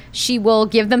dressers. She will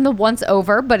give them the once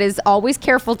over, but is always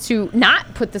careful to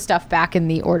not put the stuff back in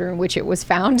the order in which it was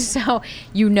found. So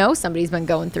you know somebody's been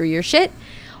going through your shit.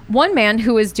 One man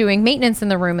who was doing maintenance in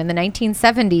the room in the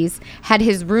 1970s had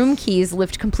his room keys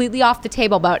lift completely off the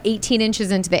table about 18 inches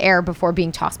into the air before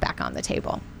being tossed back on the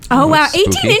table. Oh, wow. That's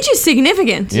 18 spooky. inches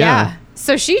significant. Yeah.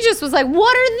 So she just was like,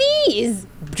 what are these?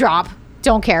 Drop.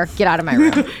 Don't care. Get out of my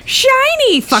room.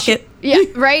 Shiny. Fuck it. Yeah,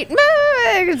 right?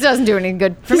 It doesn't do any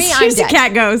good for me. I'm She's a dead.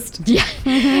 cat ghost. Yeah.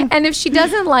 And if she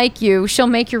doesn't like you, she'll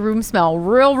make your room smell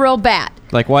real, real bad.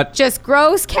 Like what? Just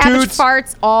gross cabbage Toots.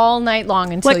 farts all night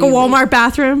long until Like a you Walmart leave.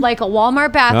 bathroom. Like a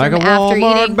Walmart bathroom Like a after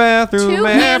Walmart eating bathroom 2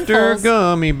 after handfuls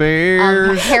gummy of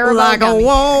bears. Haribo Like a gummy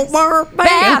Walmart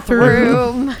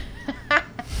bathroom.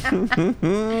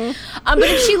 bathroom. But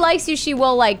if she likes you, she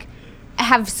will like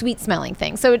have sweet smelling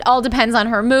things. So it all depends on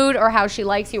her mood or how she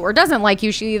likes you or doesn't like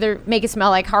you. She either make it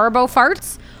smell like Haribo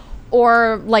farts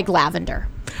or like lavender.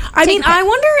 I mean, Take a pick. I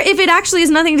wonder if it actually has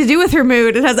nothing to do with her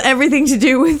mood. It has everything to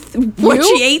do with what You?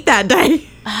 she ate that day.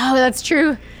 Oh, that's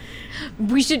true.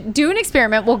 We should do an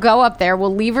experiment. We'll go up there.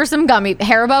 We'll leave her some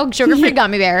Haribo sugar-free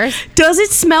gummy bears. Does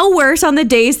it smell worse on the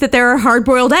days that there are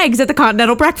hard-boiled eggs at the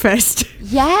continental breakfast?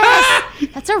 Yes,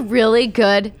 that's a really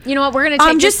good. You know what? We're gonna take.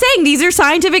 I'm just saying, these are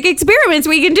scientific experiments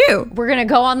we can do. We're gonna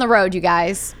go on the road, you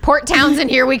guys. Port Townsend,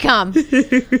 here we come. But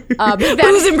that-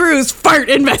 Booze and Brews fart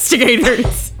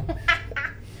investigators.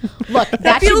 look,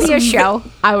 that should be a show.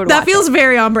 I would. That watch feels it.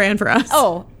 very on brand for us.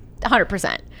 Oh,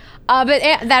 100%. But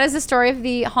that is the story of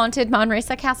the haunted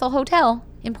Manresa Castle Hotel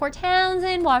in Port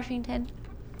Townsend, Washington.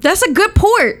 That's a good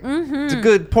port. It's a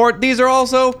good port. These are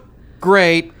also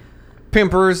great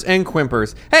pimpers and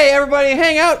quimpers. Hey, everybody,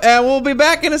 hang out, and we'll be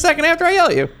back in a second after I yell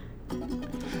at you.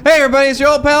 Hey, everybody, it's your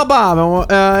old pal Bob,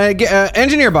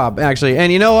 engineer Bob, actually.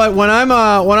 And you know what? When I'm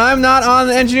not on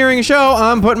the engineering show,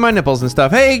 I'm putting my nipples and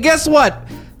stuff. Hey, guess what?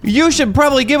 You should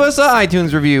probably give us an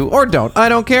iTunes review, or don't. I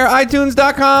don't care.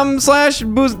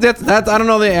 iTunes.com/booze. That's I don't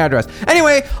know the address.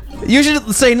 Anyway, you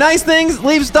should say nice things,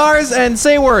 leave stars, and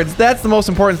say words. That's the most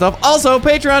important stuff. Also,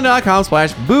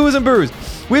 Patreon.com/booze and brews.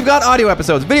 We've got audio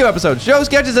episodes, video episodes, show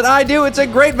sketches that I do. It's a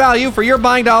great value for your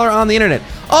buying dollar on the internet.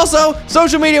 Also,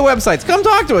 social media websites. Come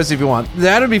talk to us if you want.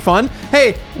 That'd be fun.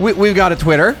 Hey, we've got a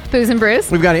Twitter. Booze and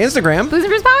Brews. We've got an Instagram. Booze and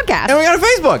Brews podcast. And we got a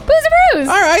Facebook. Booze and Brews.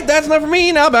 All right, that's enough for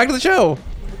me. Now back to the show.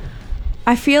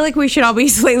 I feel like we should all be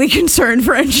slightly concerned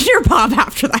for Engineer Bob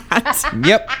after that.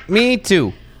 Yep, me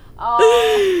too.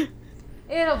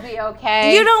 It'll be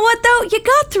okay. You know what, though? You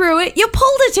got through it. You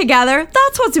pulled it together.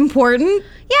 That's what's important.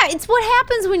 Yeah, it's what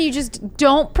happens when you just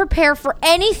don't prepare for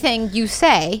anything you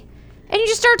say and you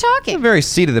just start A talking. very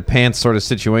seat of the pants sort of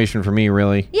situation for me,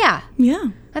 really. Yeah. Yeah.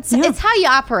 It's how you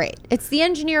operate. It's the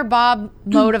Engineer Bob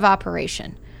mode of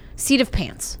operation. Seat of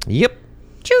pants. Yep.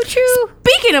 Choo choo.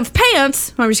 Speaking of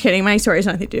pants, I'm just kidding. My story has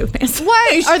nothing to do with pants.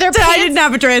 What? Are there I pants? didn't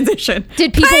have a transition.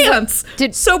 Did people- pants?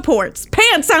 So ports.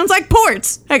 Pants sounds like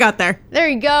ports. I got there. There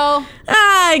you go.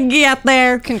 I get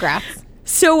there. Congrats.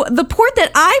 So the port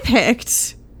that I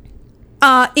picked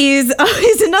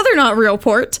is another not real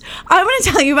port. I'm going to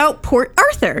tell you about Port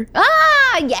Arthur.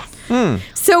 Ah, yes.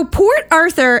 So Port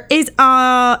Arthur is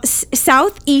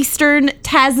southeastern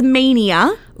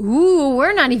Tasmania. Ooh,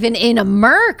 we're not even in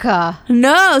America.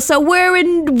 No, so we're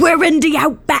in the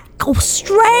outback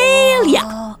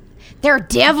Australia. There are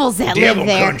devils that live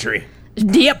there.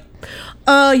 Yep.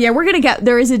 Yeah,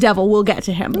 there is a devil. We'll get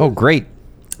to him. Oh, great.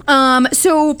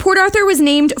 So Port Arthur was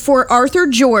named for Arthur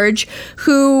George,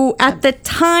 who at the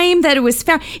time that it was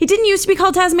found, it didn't used to be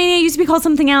called Tasmania, it used to be called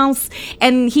something else.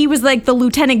 And he was like the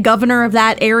lieutenant governor of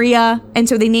that area. And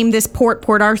so they named this port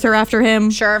Port Arthur after him.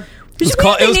 Sure. It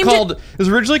was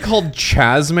originally called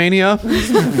Chasmania.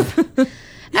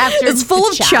 After It's full the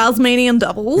of Chad. Tasmanian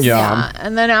devils. Yeah,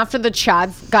 and then after the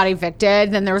Chads got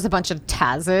evicted, then there was a bunch of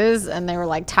Tazes, and they were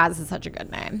like, Taz is such a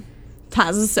good name.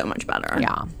 Taz is so much better.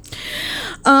 Yeah.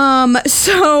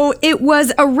 So it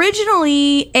was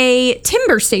originally a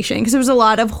timber station because there was a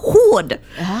lot of wood.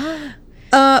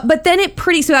 But then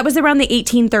so that was around the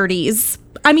 1830s.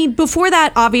 I mean, before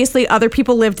that, obviously, other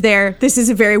people lived there. This is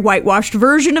a very whitewashed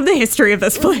version of the history of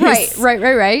this place.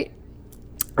 Right.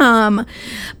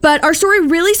 But our story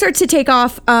really starts to take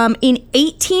off in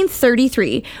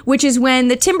 1833, which is when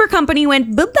the timber company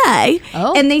went bye-bye,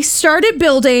 and they started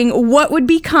building what would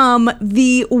become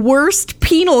the worst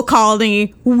penal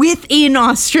colony within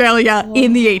Australia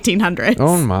in the 1800s.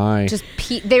 Oh, my. Just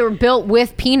they were built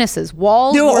with penises.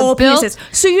 Walls They were all built. pieces.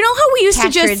 So you know how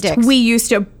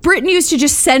Britain used to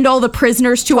just send all the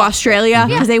prisoners to Australia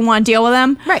because they want to deal with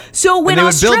them? Right. So when and they would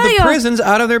Australia... build the prisons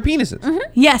out of their penises.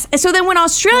 Yes. And so then when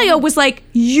Australia was like,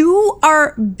 you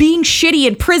are being shitty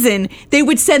in prison, they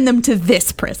would send them to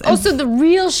this prison. Oh, so the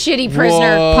real shitty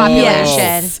prisoner Whoa. population.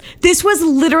 Yes. This was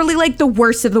literally like the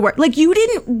worst of the worst. Like you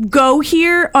didn't go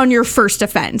here on your first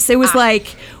offense. It was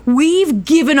like, we've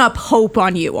given up hope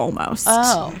on you almost.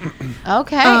 Oh,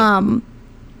 okay.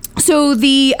 So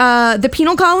the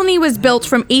penal colony was built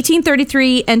from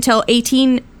 1833 until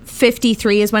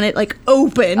 1853 is when it like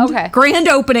opened. Okay. Grand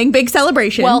opening, big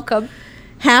celebration. Welcome.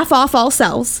 Half off all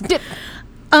cells.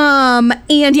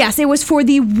 And yes, it was for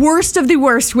the worst of the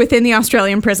worst within the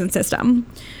Australian prison system.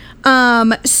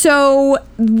 So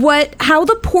how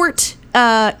the port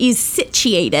is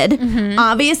situated,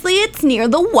 obviously it's near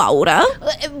the water.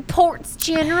 Ports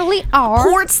generally are.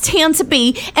 Ports tend to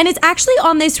be, and it's actually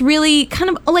on this really kind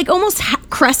of like almost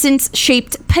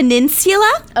crescent-shaped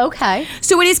peninsula. Okay.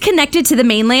 So it is connected to the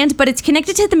mainland, but it's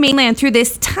connected to the mainland through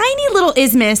this tiny little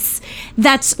isthmus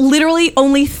that's literally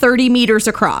only 30 meters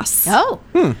across. Oh.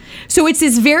 So it's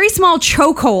this very small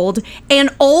chokehold, and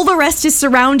all the rest is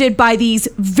surrounded by these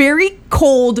very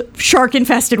cold,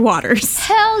 shark-infested waters.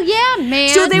 Hell yeah, man.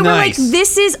 So they were like, Nice.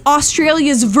 this is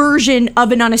Australia's version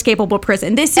of an unescapable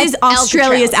prison. This is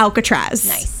Australia's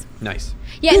Alcatraz. Nice.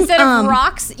 Yeah, instead of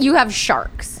rocks, you have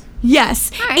sharks.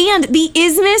 Yes. All right. And the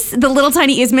isthmus, the little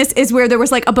tiny isthmus, is where there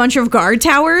was like a bunch of guard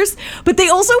towers, but they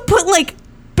also put like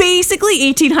basically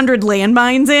 1,800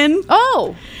 landmines in.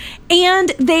 Oh.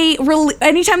 And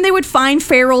anytime they would find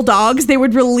feral dogs, they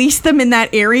would release them in that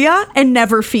area and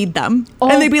never feed them. Oh,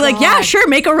 and they'd be like, yeah, God. sure,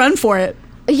 make a run for it.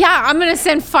 Yeah, I'm going to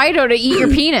send Fido to eat your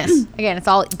penis. Again, it's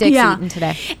all Dick's eating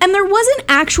today. And there was an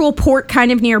actual port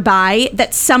kind of nearby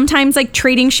that sometimes like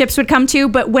trading ships would come to,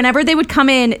 but whenever they would come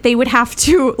in, they would have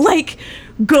to like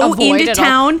go Avoid into it all.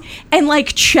 town and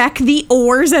like check the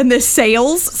oars and the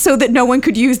sails so that no one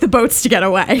could use the boats to get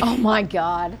away. Oh my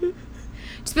God.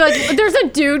 Just be like, there's a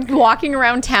dude walking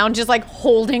around town just like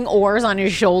holding oars on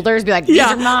his shoulders. Be like, these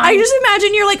Yeah, are mine. I just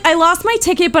imagine you're like, I lost my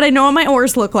ticket, but I know what my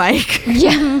oars look like.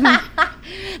 Yeah.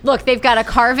 Look, they've got a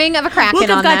carving of a kraken Look,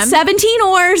 I've on got them. 17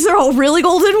 oars. They're all really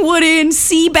golden wooden,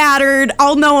 sea battered.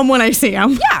 I'll know them when I see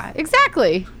them. Yeah,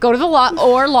 exactly. Go to the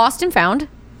or Lost and Found.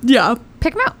 Yeah.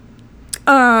 Pick them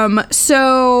out.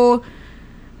 So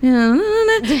within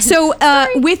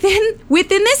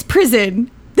this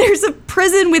prison, there's a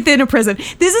prison within a prison.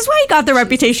 This is why he got the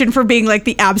reputation for being like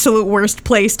the absolute worst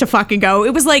place to fucking go.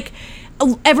 It was like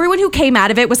everyone who came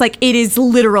out of it was like, it is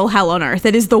literal hell on earth.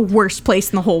 It is the worst place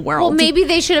in the whole world. Well, maybe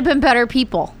they should have been better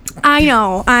people. I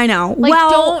know. Like,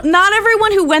 Well, not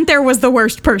everyone who went there was the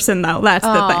worst person, though. That's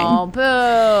the thing. Oh,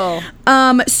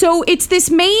 boo. So it's this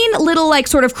main little like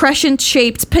sort of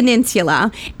crescent-shaped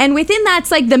peninsula, and within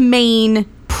that's like the main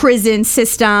prison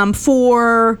system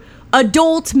for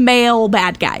adult male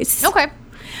bad guys. Okay.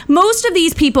 Most of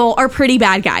these people are pretty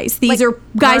bad guys. These Like are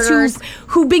guys murderers.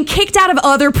 who've been kicked out of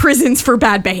other prisons for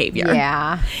bad behavior.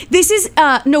 Yeah. This is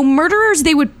no murderers.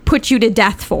 They would put you to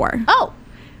death for. Oh,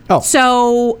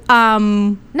 So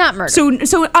not murder.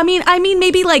 so I mean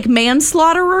maybe like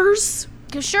manslaughterers.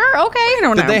 Sure, okay. I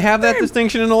don't know. Did they have that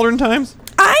distinction in olden times?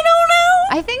 I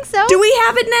don't know. I think so. Do we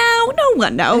have it now? No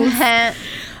one knows.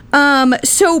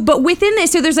 But within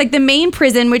this, so there's like the main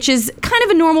prison, which is kind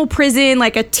of a normal prison,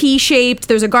 like a T-shaped.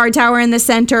 There's a guard tower in the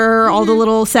center, all the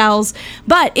little cells.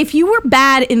 But if you were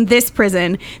bad in this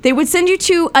prison, they would send you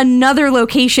to another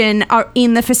location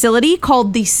in the facility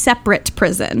called the separate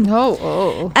prison.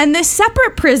 Oh. And the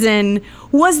separate prison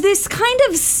was this kind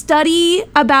of study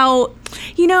about,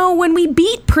 when we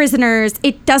beat prisoners,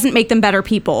 it doesn't make them better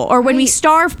people. Or when we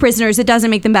starve prisoners, it doesn't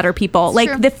make them better people. Like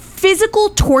true. the physical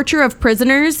torture of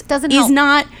prisoners Doesn't is help.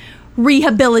 not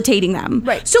rehabilitating them.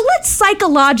 Right. So let's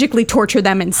psychologically torture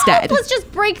them instead. Let's just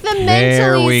break them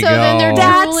There mentally we so then they're go.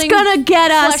 That's drooling gonna get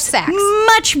flesh us sacks.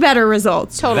 much better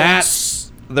results. Totally.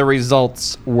 That's the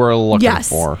results we're looking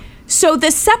for. So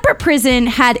the separate prison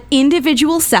had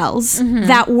individual cells Mm-hmm.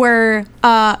 that were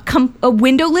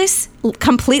windowless,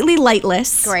 completely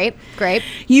lightless. Great.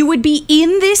 You would be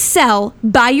in this cell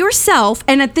by yourself,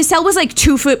 and the cell was like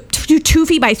 2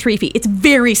 feet by 3 feet. It's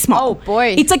very small. Oh,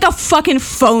 boy. It's like a fucking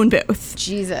phone booth.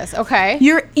 Jesus. Okay.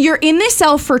 You're in this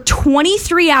cell for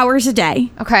 23 hours a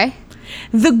day. Okay.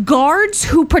 The guards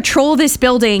who patrol this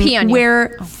building Pee on you.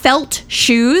 wear felt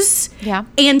shoes Yeah.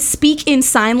 and speak in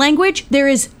sign language. There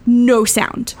is no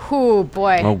sound. Oh,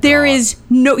 boy. Oh, There God. is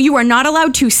no, you are not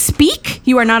allowed to speak.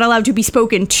 You are not allowed to be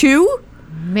spoken to.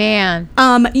 Man.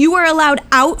 You are allowed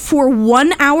out for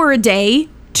 1 hour a day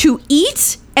to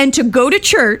eat and to go to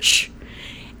church.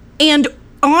 And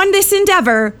on this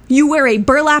endeavor, you wear a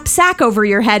burlap sack over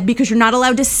your head because you're not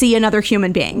allowed to see another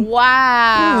human being.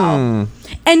 Wow.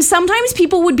 And sometimes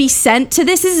people would be sent to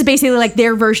this. This is basically like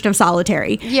their version of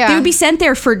solitary. Yeah. They would be sent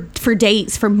there for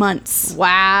days, for months.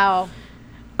 Wow.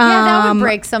 Yeah, that would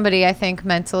break somebody, I think,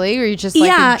 mentally, or you just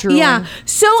like drooling. Yeah.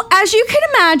 So as you can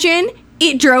imagine,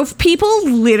 it drove people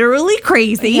literally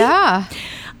crazy. Yeah.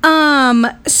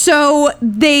 So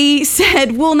they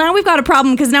said, well, now we've got a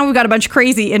problem because now we've got a bunch of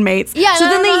crazy inmates. Yeah, So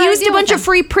and I then don't know they how to used a deal with bunch of them.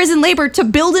 free prison labor to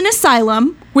build an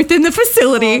asylum within the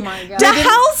facility Oh my God. to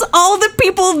house all the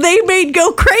people they made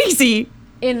go crazy.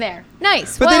 In there.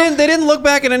 Nice. But well, they didn't look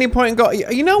back at any point and go,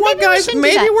 you know what, Maybe we guys? shouldn't do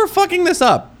Maybe that." we're fucking this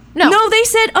up. No. They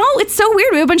said, oh, it's so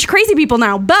weird. We have a bunch of crazy people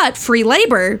now, but free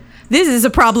labor, this is a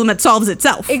problem that solves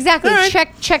itself. Exactly. All right.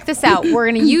 Check this out. We're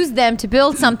going to use them to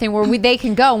build something where they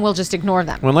can go and we'll just ignore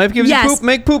them. When life gives Yes. you poop,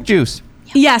 make poop juice.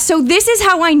 Yeah, so this is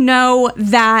how I know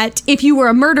that if you were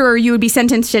a murderer, you would be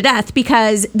sentenced to death,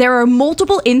 because there are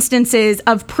multiple instances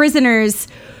of prisoners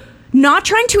not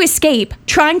trying to escape,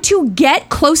 trying to get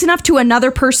close enough to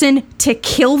another person to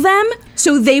kill them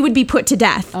so they would be put to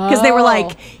death. Because they were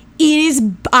like,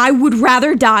 I would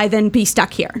rather die than be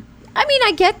stuck here. I mean,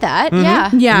 I get that.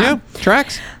 Mm-hmm. Yeah. Yeah.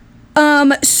 Tracks.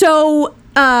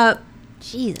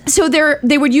 Jesus. So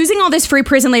they were using all this free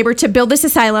prison labor to build this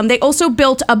asylum. They also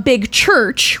built a big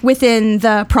church within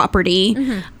the property.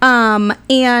 But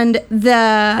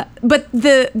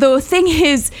the thing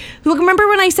is, look, remember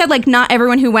when I said like not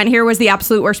everyone who went here was the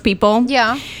absolute worst people?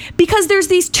 Yeah. Because there's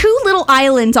these 2 little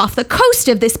islands off the coast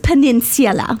of this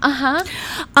peninsula.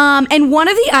 And one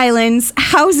of the islands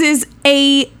houses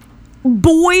a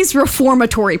boys'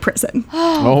 reformatory prison.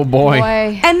 Oh, boy.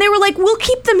 And they were like, we'll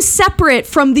keep them separate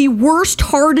from the worst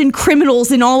hardened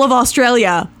criminals in all of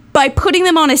Australia. By putting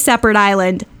them on a separate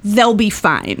island, they'll be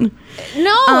fine.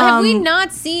 No, have we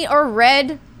not seen or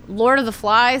read Lord of the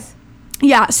Flies?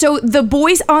 Yeah, so the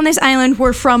boys on this island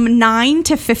were from 9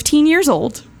 to 15 years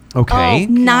old. Okay.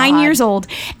 9 God. years old.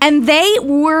 And they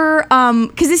were,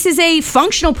 because this is a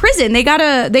functional prison, they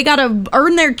gotta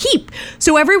earn their keep.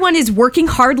 So everyone is working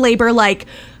hard labor, like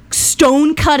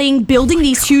stone cutting, building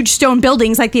these huge stone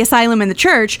buildings like the asylum and the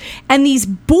church. And these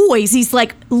boys, these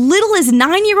like little as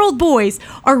 9-year-old boys,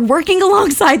 are working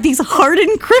alongside these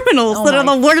hardened criminals that are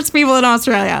my. the worst people in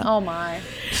Australia. Oh, my.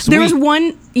 There's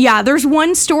Sweet. there's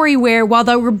one story where while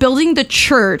they were building the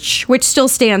church, which still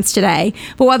stands today,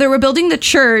 but while they were building the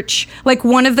church, like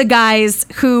one of the guys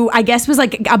who I guess was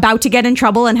like about to get in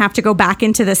trouble and have to go back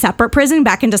into the separate prison,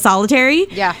 back into solitary.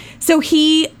 Yeah. So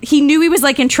he knew he was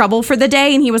like in trouble for the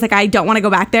day, and he was like, I don't want to go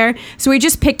back there. So he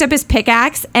just picked up his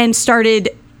pickaxe and started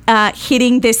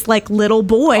hitting this like little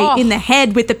boy in the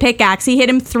head with the pickaxe. He hit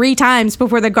him 3 times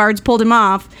before the guards pulled him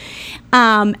off.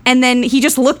 And then he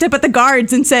just looked up at the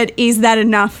guards and said, "Is that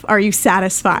enough? Are you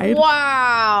satisfied?"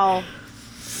 Wow.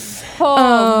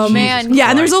 Oh man. Yeah,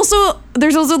 and there's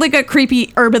also like a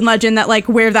creepy urban legend that like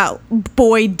where that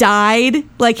boy died,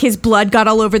 like his blood got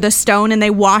all over the stone and they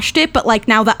washed it, but like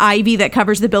now the ivy that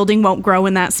covers the building won't grow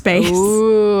in that space.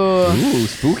 Ooh,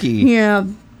 spooky. Yeah.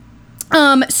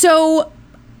 So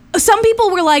some people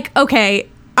were like, okay,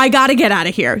 I gotta get out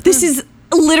of here. This is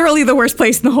literally the worst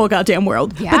place in the whole goddamn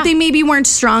world. Yeah. But they maybe weren't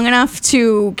strong enough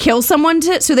to kill someone,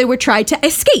 so they would try to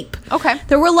escape. Okay.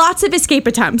 There were lots of escape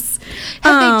attempts.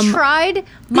 Have they tried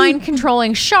mind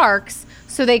controlling sharks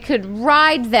so they could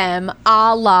ride them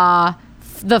a la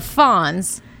the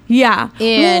Fonz? Yeah.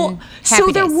 In so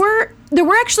Happy there Days. there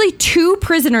were actually 2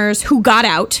 prisoners who got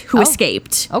out, who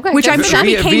escaped. Okay. Which I'm sure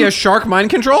became... via shark mind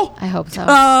control? I hope so.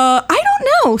 I don't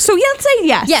know. So yeah, let's say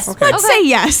yes. Yes. Okay. Let's say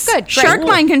yes. Good, great. Shark Cool.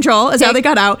 mind control is how they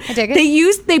got out. I dig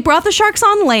it. They brought the sharks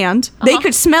on land. They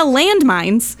could smell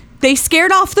landmines. They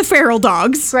scared off the feral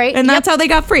dogs. Great. And that's Yep. how they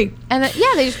got free. And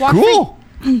they just walked Cool.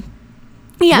 free.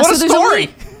 Yeah. What a so there's story.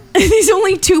 only- these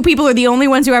only 2 people are the only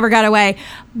ones who ever got away.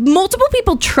 Multiple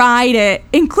people tried it,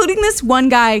 including this one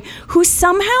guy who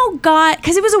somehow got,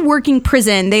 because it was a working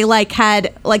prison. They like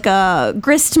had like a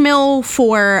grist mill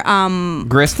for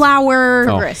Grist? flour.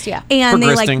 Oh. Grist, yeah. And For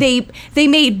they gristing. like they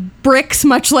made bricks,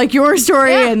 much like your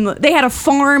story, Yeah. and they had a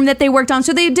farm that they worked on.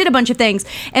 So they did a bunch of things.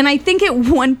 And I think at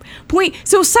one point,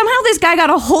 so somehow this guy got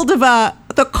a hold of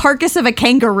the carcass of a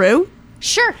kangaroo.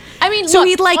 Sure. I mean, So look,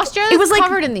 he'd, like- Australia's it was like-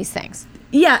 covered in these things.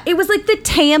 Yeah, it was like the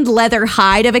tanned leather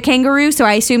hide of a kangaroo. So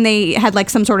I assume they had like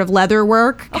some sort of leather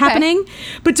work happening.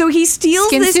 But so he steals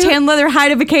Skin this suit? tanned leather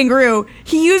hide of a kangaroo.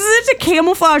 He uses it to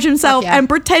camouflage himself Fuck yeah. and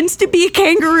pretends to be a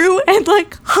kangaroo and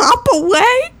like hop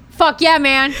away. Fuck yeah,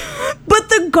 man. But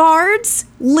the guards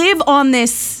live on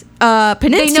this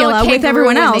peninsula a with kangaroo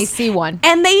everyone when else. they see one.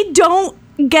 And they don't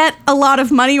get a lot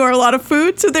of money or a lot of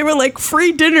food, so they were like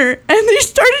free dinner, and they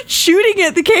started shooting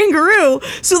at the kangaroo.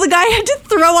 So the guy had to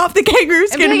throw off the kangaroo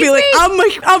skin and be like,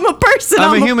 I'm a person.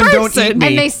 I'm a human, don't person." eat me.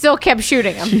 And they still kept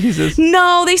shooting him. Jesus.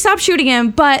 No, they stopped shooting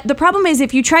him. But the problem is,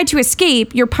 if you tried to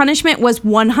escape, your punishment was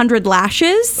 100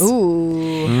 lashes.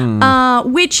 Ooh.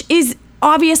 Which is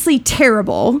obviously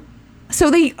terrible. So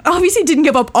they obviously didn't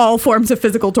give up all forms of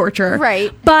physical torture.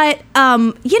 Right. But,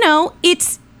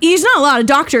 there's not a lot of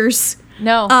doctors.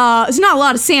 No. There's not a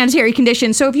lot of sanitary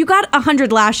conditions. So if you got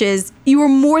 100 lashes, you were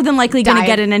more than likely going to Die.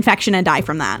 get an infection and die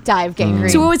from that. Die of gangrene.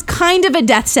 So it was kind of a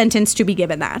death sentence to be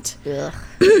given that.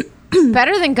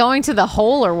 Better than going to the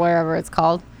hole or wherever it's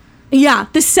called. Yeah,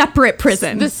 the separate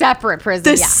prison. The separate prison.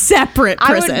 The yeah. separate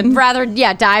prison. I would rather,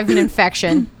 die of an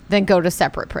infection than go to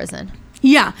separate prison.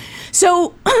 Yeah.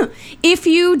 So if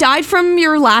you died from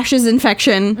your lashes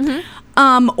infection,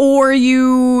 or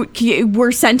you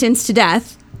were sentenced to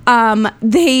death,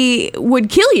 they would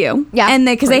kill you. Yeah. And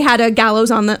because they had a gallows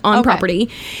on property.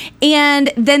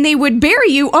 And then they would bury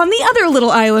you on the other little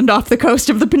island off the coast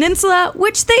of the peninsula,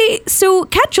 which they so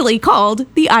catchily called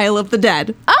the Isle of the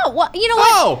Dead. Oh, well, you know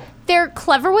what? Oh! They're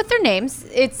clever with their names.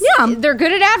 Yeah. They're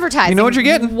good at advertising. You know what you're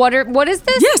getting. What is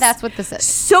this? Yes. That's what this is.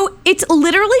 So it's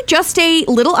literally just a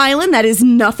little island that is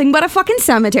nothing but a fucking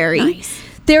cemetery. Nice.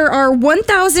 There are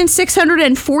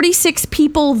 1,646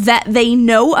 people that they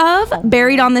know of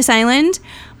buried on this island,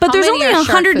 but How there's many only are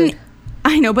shark 100. food?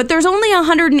 I know, but there's only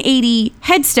 180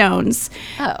 headstones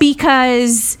Oh.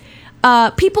 because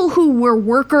people who were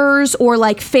workers or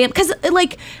like because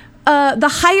like. The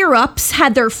higher ups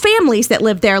had their families that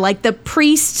lived there, like the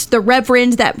priest, the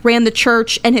reverend that ran the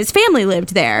church, and his family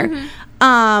lived there.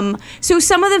 So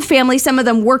some of them families, some of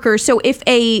them workers. So if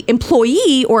a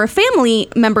employee or a family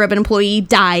member of an employee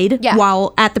died Yeah.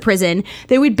 while at the prison,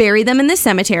 they would bury them in the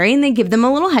cemetery and they give them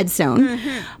a little headstone.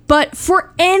 But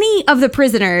for any of the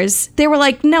prisoners, they were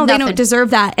like, no, they Nothing. don't deserve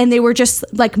that. And they were just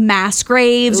like mass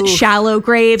graves, shallow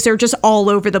graves. They're just all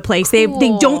over the place. They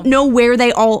don't know where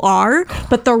they all are,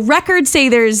 but the records say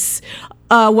there's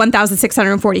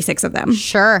 1,646 of them.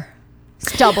 Sure.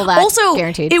 It's double that. Also,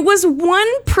 guaranteed. it was one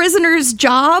prisoner's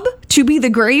job to be the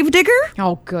grave digger.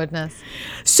 Oh, goodness.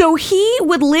 So he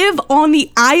would live on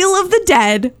the Isle of the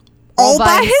Dead all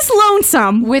by by his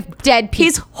lonesome. With dead people.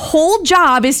 His whole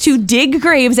job is to dig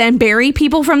graves and bury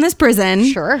people from this prison.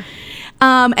 Sure.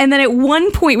 And then at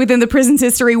one point within the prison's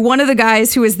history, one of the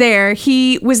guys who was there,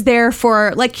 he was there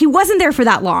for he wasn't there for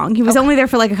that long. He was only there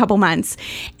for like a couple months.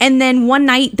 And then one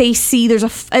night they see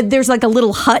there's like a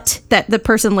little hut that the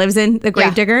person lives in, the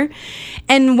gravedigger.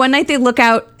 And one night they look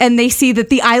out and they see that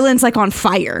the island's like on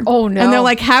fire. Oh, no. And they're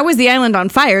like, how is the island on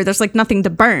fire? There's like nothing to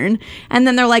burn. And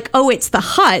then they're like, oh, it's the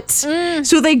hut.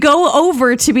 So they go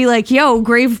over to be like, yo,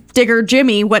 gravedigger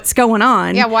Jimmy, what's going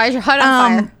on? Yeah, why is your hut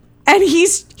on fire? And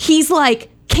he's like,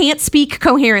 can't speak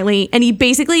coherently, and he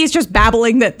basically is just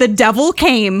babbling that the devil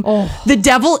came. The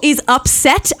devil is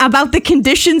upset about the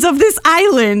conditions of this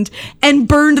island and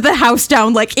burned the house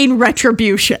down like in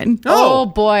retribution. Oh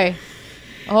boy.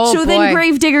 Oh, So boy. then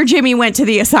Gravedigger Jimmy went to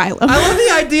the asylum. I love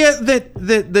the idea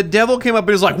that the devil came up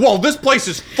and was like, "Whoa, this place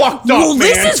is fucked up, Well, man.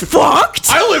 this is fucked.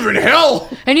 I live in hell.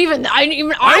 And I would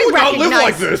not live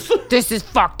like recognize this. This is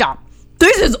fucked up.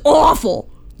 This is awful.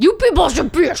 You people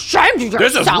should be ashamed of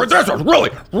This is yourselves.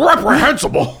 really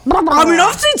reprehensible. I mean,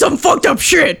 I've seen some fucked up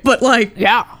shit, but like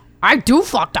Yeah, I do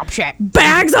fucked up shit.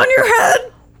 bags on your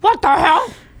head. What the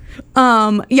hell?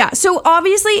 Yeah, so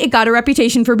obviously it got a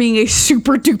reputation for being a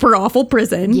super duper awful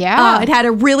prison. Yeah. It had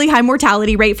a really high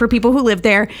mortality rate for people who lived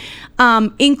there,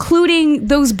 including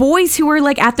those boys who were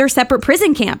like at their separate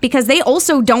prison camp because they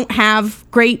also don't have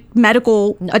great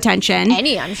medical attention.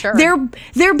 I'm sure.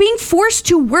 They're being forced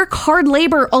to work hard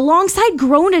labor alongside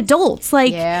grown adults.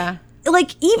 Like, Yeah.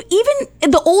 like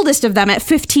even the oldest of them at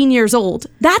 15 years old.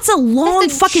 That's a long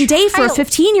That's a fucking day for a child.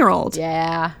 15-year-old.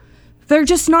 Yeah. They're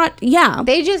just not,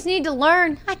 They just need to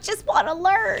learn. I just want to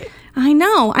learn. I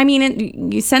know. I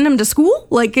mean, you send them to school?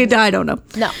 Like, I don't know.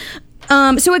 No.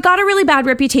 So it got a really bad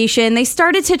reputation. They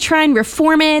started to try and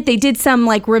reform it. They did some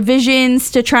like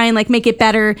revisions to try and like make it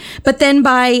better. But then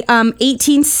by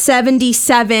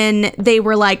 1877, they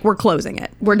were like, we're closing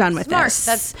it. We're done with Smart. this.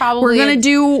 That's probably We're going a to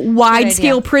do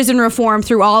wide-scale idea. prison reform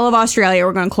through all of Australia.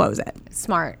 We're going to close it.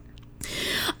 Smart.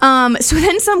 So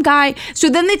then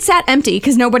it sat empty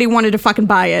because nobody wanted to fucking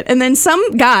buy it. And then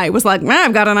some guy was like,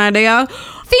 I've got an idea.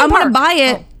 I'm going to park. buy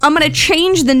it. I'm going to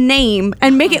change the name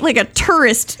and make it like a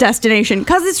tourist destination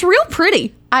because it's real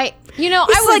pretty. I It's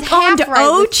was like on the half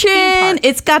right with theme ocean. park.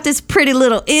 It's got this pretty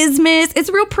little isthmus. It's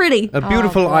real pretty. A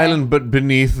beautiful boy. island, but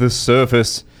beneath the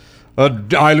surface, an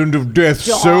island of death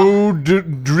so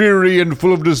dreary and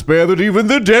full of despair that even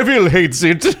the devil hates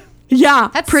it." Yeah,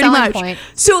 That's pretty selling much. point.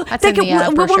 So That's like in the, at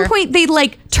one brochure. point they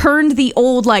like turned the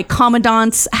old like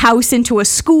commandant's house into a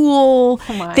school.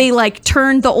 Oh my. They like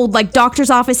turned the old like doctor's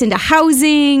office into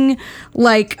housing.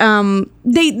 Like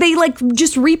they like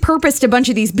just repurposed a bunch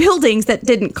of these buildings that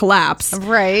didn't collapse.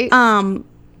 Right.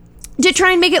 To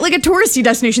try and make it like a touristy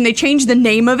destination. They changed the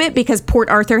name of it because Port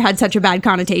Arthur had such a bad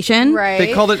connotation. right.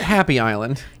 They called it Happy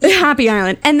Island. Happy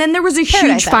Island. And then there was a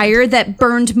Paradise huge fire that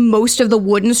burned most of the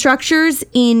wooden structures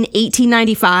in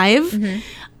 1895,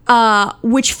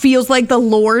 which feels like the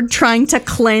Lord trying to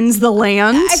cleanse the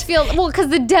land. I feel because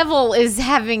the devil is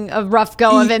having a rough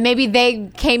go of it. Maybe they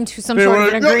came to some sort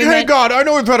of an Hey agreement. God, I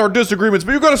know we've had our disagreements,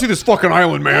 but you got to see this fucking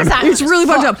island, man. It's really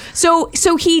fucked up. So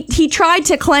he tried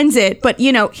to cleanse it, but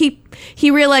you know, he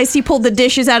realized he pulled the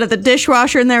dishes out of the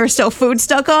dishwasher and there was still food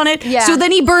stuck on it. Yeah. So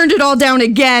then he burned it all down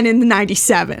again in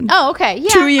 97. Oh, okay. Yeah.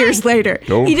 2 years later.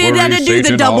 Don't he did worry, have to do the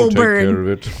Satan, double I'll take burn. care of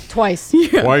it. Twice.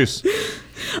 Twice.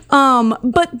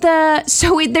 But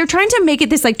they're trying to make it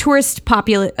this like tourist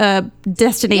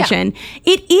destination.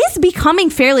 It is becoming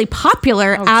fairly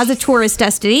popular as a tourist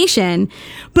destination,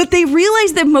 but they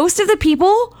realize that most of the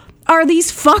people are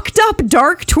these fucked up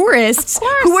dark tourists Of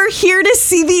course. who are here to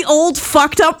see the old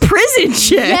fucked up prison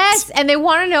shit. Yes, and they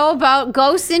want to know about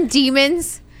ghosts and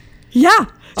demons. Yeah.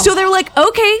 So they're like,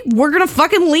 okay, we're going to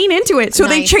fucking lean into it. So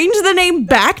they Nice. changed the name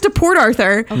back to Port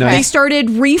Arthur. They Nice. started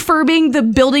refurbing the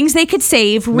buildings they could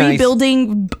save, Nice.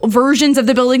 rebuilding versions of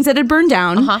the buildings that had burned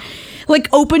down. Like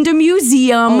opened a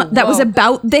museum that was whoa.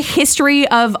 about the history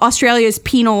of Australia's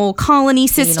penal colony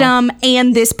system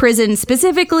and this prison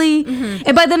specifically.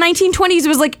 And by the 1920s, it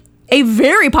was like a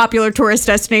very popular tourist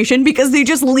destination because they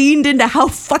just leaned into how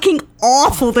fucking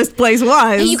awful this place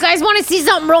was. Hey, you guys want to see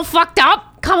something real fucked up?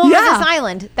 Come over Yeah. to this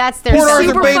island. That's their Port selling Arthur,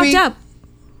 super point. baby. fucked up.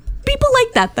 People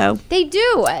like that though. They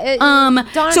do.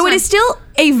 So it is still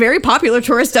a very popular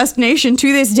tourist destination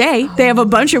to this day. They have a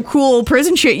bunch of cool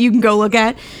prison shit you can go look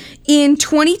at. In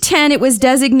 2010, it was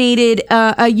designated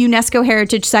a UNESCO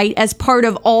heritage site as part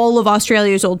of all of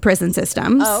Australia's old prison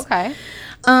systems. Oh, okay.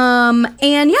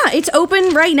 And yeah, it's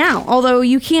open right now. Although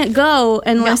you can't go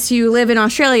unless you live in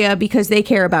Australia because they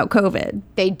care about COVID.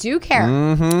 They do care.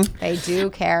 Mm-hmm. They do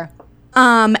care.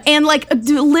 And like a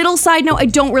little side note, I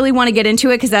don't really want to get into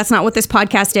it because that's not what this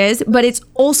podcast is, but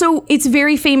it's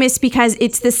very famous because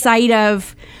it's the site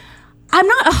of, I'm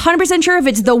not 100% sure if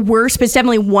it's the worst, but it's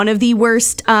definitely one of the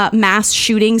worst mass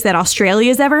shootings that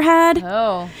Australia's ever had.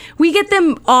 Oh. We get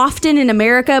them often in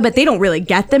America, but they don't really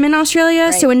get them in Australia.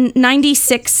 Right. So in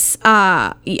 96,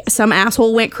 some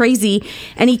asshole went crazy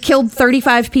and he killed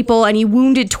 35 people and he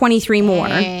wounded 23 more.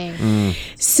 Dang.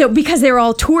 So because they were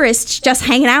all tourists just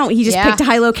hanging out, he just Yeah. picked a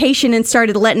high location and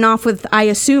started letting off with, I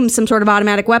assume, some sort of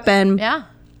automatic weapon. Yeah.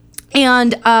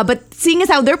 And but seeing as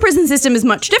how their prison system is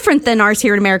much different than ours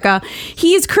here in America,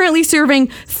 he is currently serving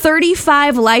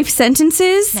 35 life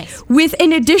sentences Nice. with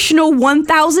an additional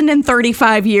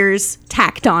 1,035 years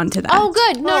tacked on to that. Oh,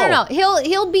 good. No.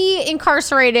 He'll be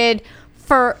incarcerated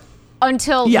for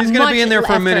until Yeah. He's going to much be in there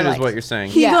for a minute, afterlife. is what you're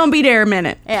saying. He's Yeah. gonna be there a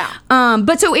minute. Yeah.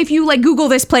 But so if you like Google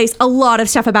this place, a lot of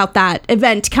stuff about that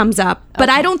event comes up. But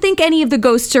I don't think any of the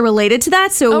ghosts are related to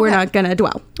that, so we're Okay. not gonna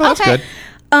dwell. Oh, that's Okay. good.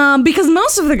 Because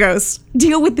most of the ghosts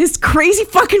deal with this crazy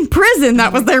fucking prison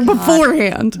that was there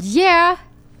beforehand. Yeah.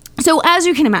 So as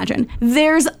you can imagine,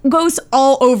 there's ghosts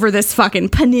all over this fucking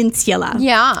peninsula.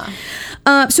 Yeah.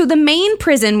 So the main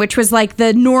prison, which was like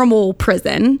the normal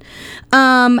prison,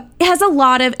 has a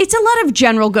lot of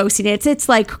general ghostiness. It's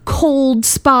like cold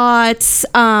spots.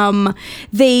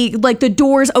 They like the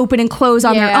doors open and close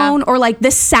on their Yeah. own, or like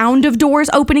the sound of doors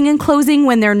opening and closing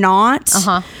when they're not.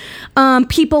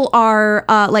 People are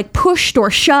like pushed or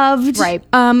shoved Right.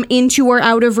 into or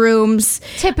out of rooms.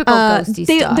 Typical ghosty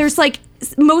stuff. There's like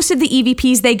most of the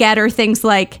EVPs they get are things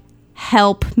like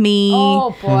help me.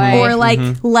 Oh, boy. Or like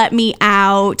let me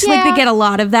out. Like Yeah. they get a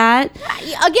lot of that.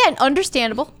 Again,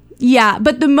 understandable. Yeah,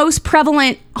 but the most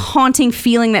prevalent haunting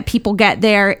feeling that people get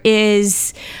there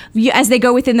is as they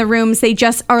go within the rooms, they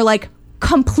just are like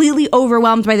completely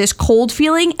overwhelmed by this cold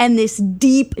feeling and this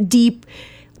deep,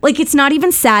 like it's not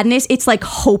even sadness, it's like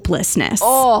hopelessness.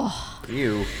 Oh.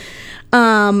 You.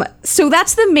 So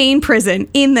that's the main prison.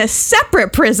 In the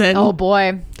separate prison, Oh,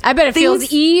 boy. I bet it feels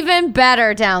Things- even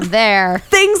better down there.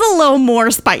 things a little more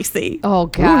spicy. Oh, Ooh,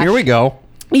 God. here we go.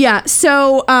 Yeah,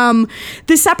 so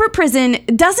the separate prison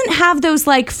doesn't have those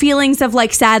like feelings of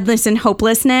like sadness and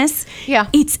hopelessness. Yeah.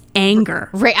 It's anger.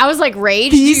 I was like,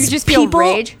 rage? These Do you just feel people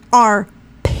rage? are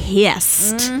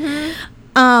pissed.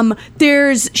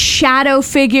 There's shadow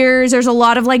figures. There's a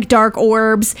lot of like dark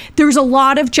orbs. There's a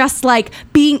lot of just like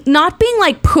not being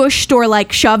like pushed or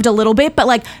like shoved a little bit, but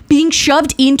like being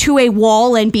shoved into a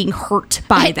wall and being hurt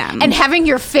by them. And having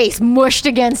your face mushed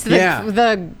against the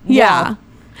Yeah. wall.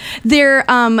 There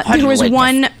was witness.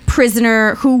 one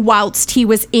prisoner who, whilst he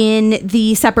was in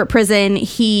the separate prison,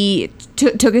 he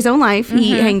took his own life.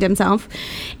 He hanged himself.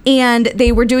 And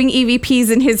they were doing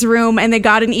EVPs in his room, and they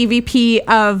got an EVP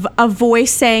of a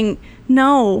voice saying,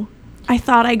 "No, I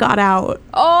thought I got out."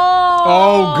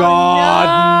 Oh,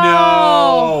 God,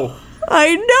 no.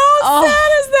 I know, how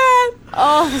sad is that?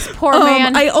 Oh, this poor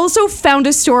man. I also found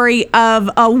a story of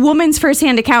a woman's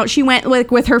firsthand account. She went like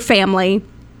with her family.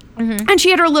 And she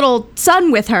had her little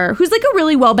son with her, who's like a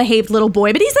really well-behaved little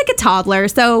boy, but he's like a toddler,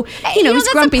 so he's that's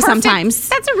a grumpy perfect- sometimes.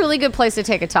 That's a really good place to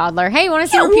take a toddler. Hey, you want to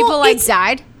see Yeah, where people well, like it's-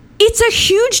 died? It's a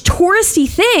huge touristy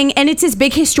thing, and it's this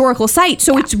big historical site,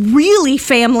 so it's really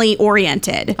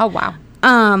family-oriented. Oh, wow.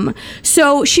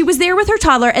 So she was there with her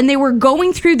toddler, and they were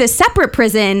going through this separate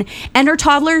prison, and her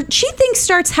toddler, she thinks,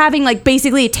 starts having like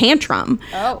basically a tantrum.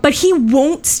 Oh. But he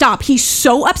won't stop. He's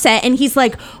so upset, and he's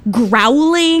like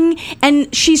growling,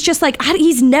 and she's just like,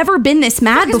 he's never been this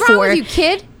mad What's before. wrong with you,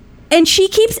 kid? And she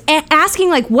keeps asking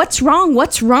like, what's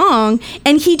wrong?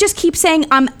 And he just keeps saying,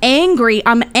 I'm angry.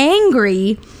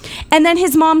 And then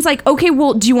his mom's like, okay,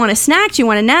 well, do you want a snack? Do you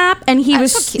want a nap? And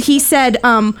he said,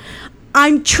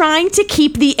 I'm trying to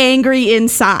keep the angry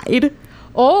inside.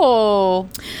 Oh.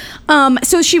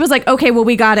 So she was like, okay, well,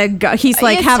 we gotta go. He's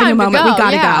like It's having a time to moment. go, We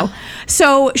gotta yeah. go.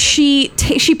 So she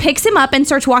picks him up and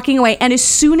starts walking away. And as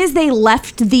soon as they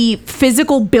left the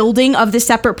physical building of the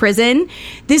separate prison,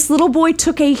 this little boy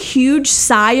took a huge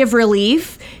sigh of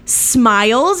relief,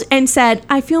 smiled, and said,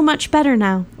 I feel much better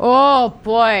now. Oh,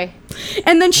 boy.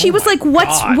 And then she was like,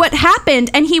 what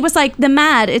happened? And he was like, the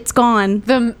mad, it's gone.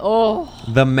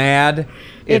 The mad,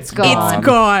 It's gone. It's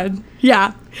gone.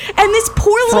 Yeah. And this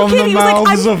poor little From kid, the he was like,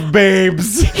 mouths of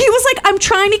babes. he was like, I'm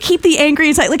trying to keep the anger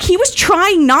inside. Like, he was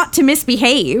trying not to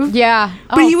misbehave. Yeah.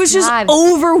 But he was just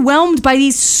overwhelmed by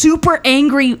these super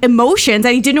angry emotions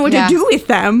and he didn't know what Yeah. to do with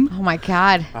them. Oh, my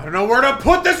God. I don't know where to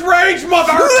put this rage,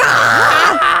 mother.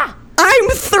 I'm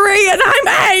 3 and I'm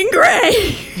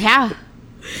angry. Yeah.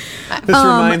 This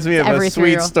reminds me of every a sweet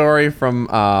 3-year-old. story from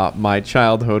my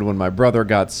childhood when my brother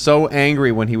got so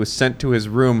angry when he was sent to his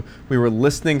room. We were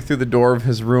listening through the door of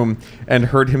his room and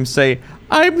heard him say,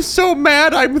 "I'm so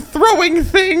mad I'm throwing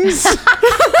things."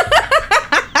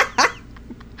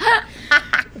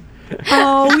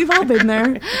 Oh, we've all been there.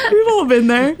 We've all been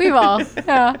there. We've all.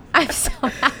 Yeah. I'm so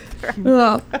happy.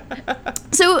 Ugh.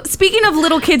 So speaking of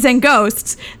little kids and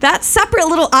ghosts, that separate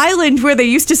little island where they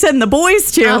used to send the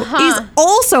boys to is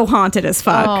also haunted as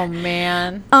fuck. Oh,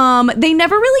 man. They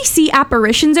never really see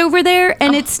apparitions over there,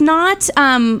 and it's not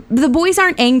the boys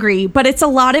aren't angry, but it's a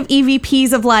lot of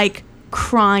EVPs of like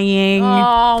crying,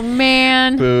 Oh,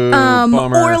 man. Boo,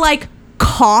 bummer. or like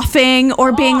coughing,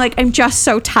 or being like, I'm just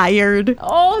so tired.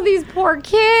 Oh, these poor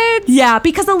kids. Yeah,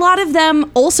 because a lot of them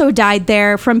also died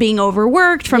there from being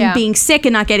overworked, from Yeah. being sick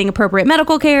and not getting appropriate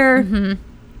medical care.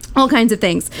 All kinds of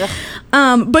things.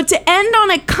 But to end on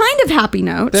a kind of happy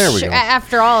note. There we Sure, go.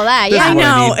 after all of that, This yeah. I is what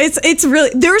I know. need. It's really,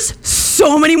 there's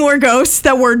so many more ghosts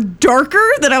that were darker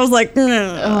that I was like,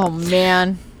 "Ugh." Oh,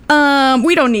 man.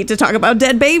 We don't need to talk about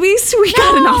dead babies. We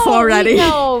got enough already.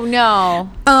 No.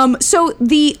 So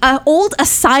the old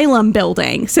asylum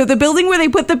building, so the building where they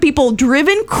put the people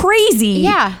driven crazy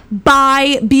Yeah.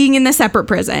 by being in the separate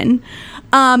prison,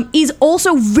 is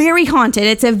also very haunted.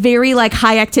 It's a very like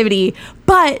high activity,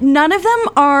 but none of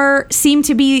them seem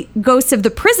to be ghosts of the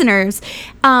prisoners.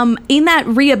 In that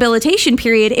rehabilitation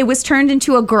period, it was turned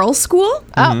into a girls' school.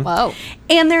 Oh, whoa.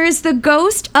 And there is the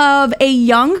ghost of a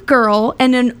young girl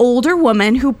and an older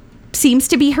woman who seems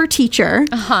to be her teacher.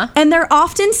 And they're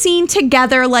often seen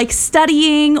together, like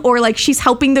studying, or like she's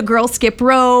helping the girl skip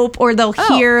rope, or they'll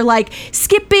hear like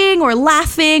skipping or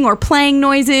laughing or playing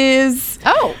noises.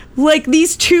 Oh. Like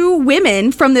these two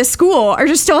women from this school are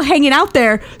just still hanging out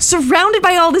there, surrounded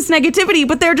by all this negativity,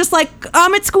 but they're just like,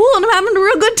 I'm at school and I'm having a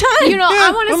real good time. You know, Yeah,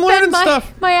 I want to I'm spend learning my,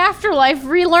 stuff. my afterlife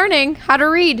relearning how to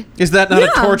read. Is that not Yeah.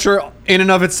 a torture in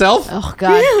and of itself? Oh,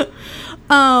 God.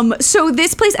 So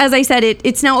this place, as I said,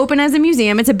 it's now open as a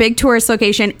museum. It's a big tourist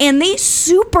location, and they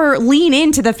super lean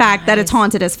into the fact that it's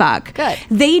haunted as fuck. Good.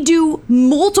 They do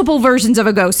multiple versions of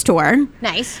a ghost tour.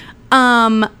 Nice.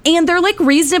 And they're like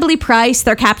reasonably priced.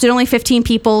 They're capped at only 15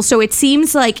 people. So it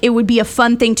seems like it would be a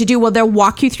fun thing to do. Well, they'll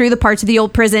walk you through the parts of the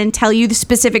old prison, tell you the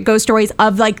specific ghost stories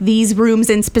of like these rooms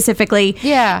and specifically.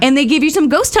 Yeah. And they give you some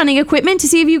ghost hunting equipment to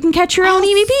see if you can catch your own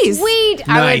EVPs. Sweet.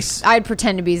 Nice. I'd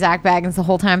pretend to be Zach Baggins the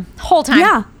whole time.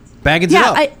 Yeah. Baggins it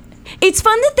Yeah. up. It's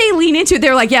fun that they lean into it.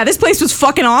 They're like, yeah, this place was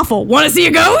fucking awful. Want to see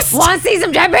a ghost? Want to see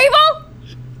some dead people?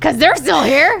 Because they're still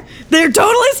here. They're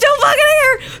totally still fucking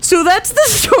here. So that's the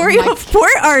story Oh my of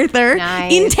Port Arthur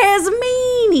Nice. in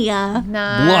Tasmania.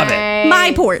 Nice. Love it.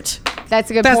 My port. That's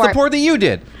a good That's port. the port that you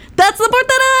did. That's the port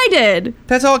that I did.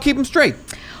 That's how I'll keep them straight.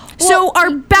 So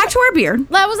back to our beer.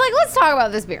 I was like, let's talk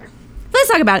about this beer. Let's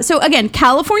talk about it. So again,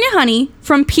 California Honey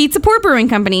from Pizza Port Brewing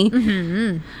Company,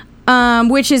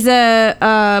 which is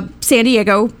a San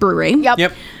Diego brewery. Yep.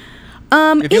 Yep.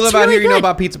 If you It's live out really here, you know good.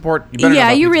 about Pizza Port. You better know Yeah,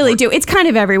 about you Pizza really Port. do. It's kind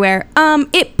of everywhere.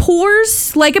 It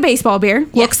pours like a baseball beer.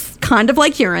 Looks kind of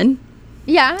like urine.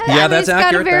 Yeah. I mean, that's it's got a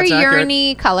accurate, very that's accurate.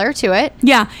 urine-y color to it.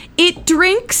 Yeah, it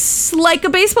drinks like a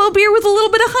baseball beer with a little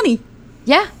bit of honey.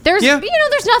 Yeah. There's Yeah.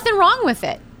 there's nothing wrong with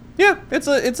it. Yeah, it's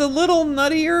a little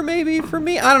nuttier maybe for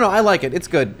me. I don't know. I like it. It's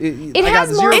good. I got has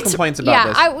more- zero it's- complaints about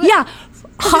this. Yeah,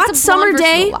 hot it's a summer blonde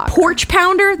day, versatile lager. porch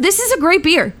pounder. This is a great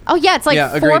beer. Oh yeah, it's like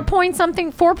Yeah, 4 agreed. point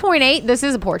something, 4.8. This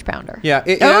is a porch pounder. Yeah.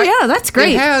 Oh, yeah, that's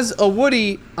great. It has a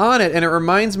Woody on it, and it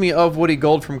reminds me of Woody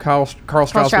Gold from Carl Strauss,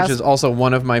 Strauss. which is also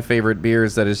one of my favorite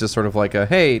beers. That is just sort of like a,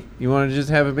 hey, you want to just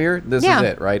have a beer? This Yeah. is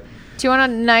it, right? Do you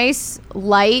want a nice,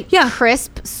 light, Yeah.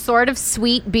 crisp, sort of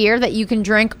sweet beer that you can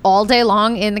drink all day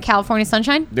long in the California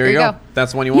sunshine? There you go.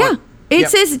 That's the one you Yeah, want. it Yep.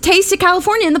 says taste of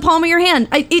California in the palm of your hand.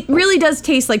 It really does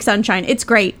taste like sunshine. It's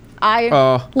great.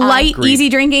 Light, agreed. easy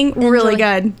drinking, really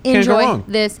good. go Enjoy wrong.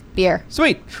 this beer.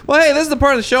 Sweet. Well, hey, this is the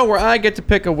part of the show where I get to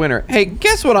pick a winner. Hey,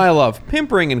 guess what I love?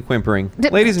 Pimpering and quimpering.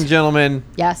 Ladies and gentlemen,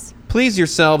 Yes. please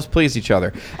yourselves, please each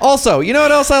other. Also, you know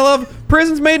what else I love?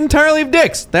 Prisons made entirely of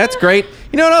dicks. That's great.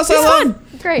 You know what else I It's love? fun.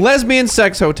 Great. Lesbian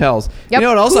sex hotels. Yep. You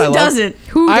know what else Who I love? doesn't?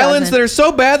 Who Islands doesn't? that are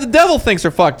so bad the devil thinks are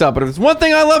fucked up. But if it's one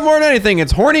thing I love more than anything,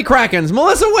 it's horny krakens.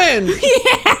 Melissa wins.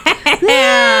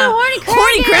 Yeah,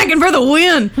 horny kraken for the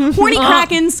win. Horny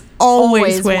krakens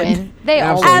always win. They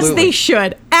Absolutely. always As they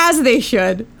should. As they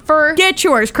should. for. Get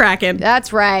yours, Kraken.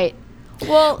 That's right.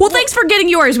 Well, Well, thanks for getting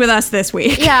yours with us this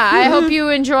week. yeah. I hope you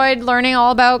enjoyed learning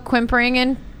all about quimpering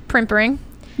and primpering.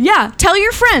 Yeah, tell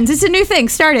your friends. It's a new thing.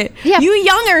 Start it. Yeah. You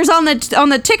youngers on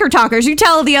the ticker talkers, you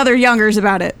tell the other youngers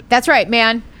about it. That's right,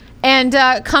 man. And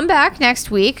come back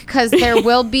next week because there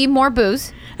will be more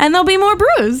booze. And there'll be more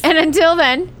brews. And until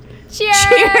then, cheers.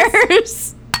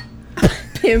 Cheers.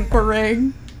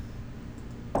 Pimpering.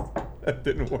 That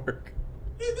didn't work.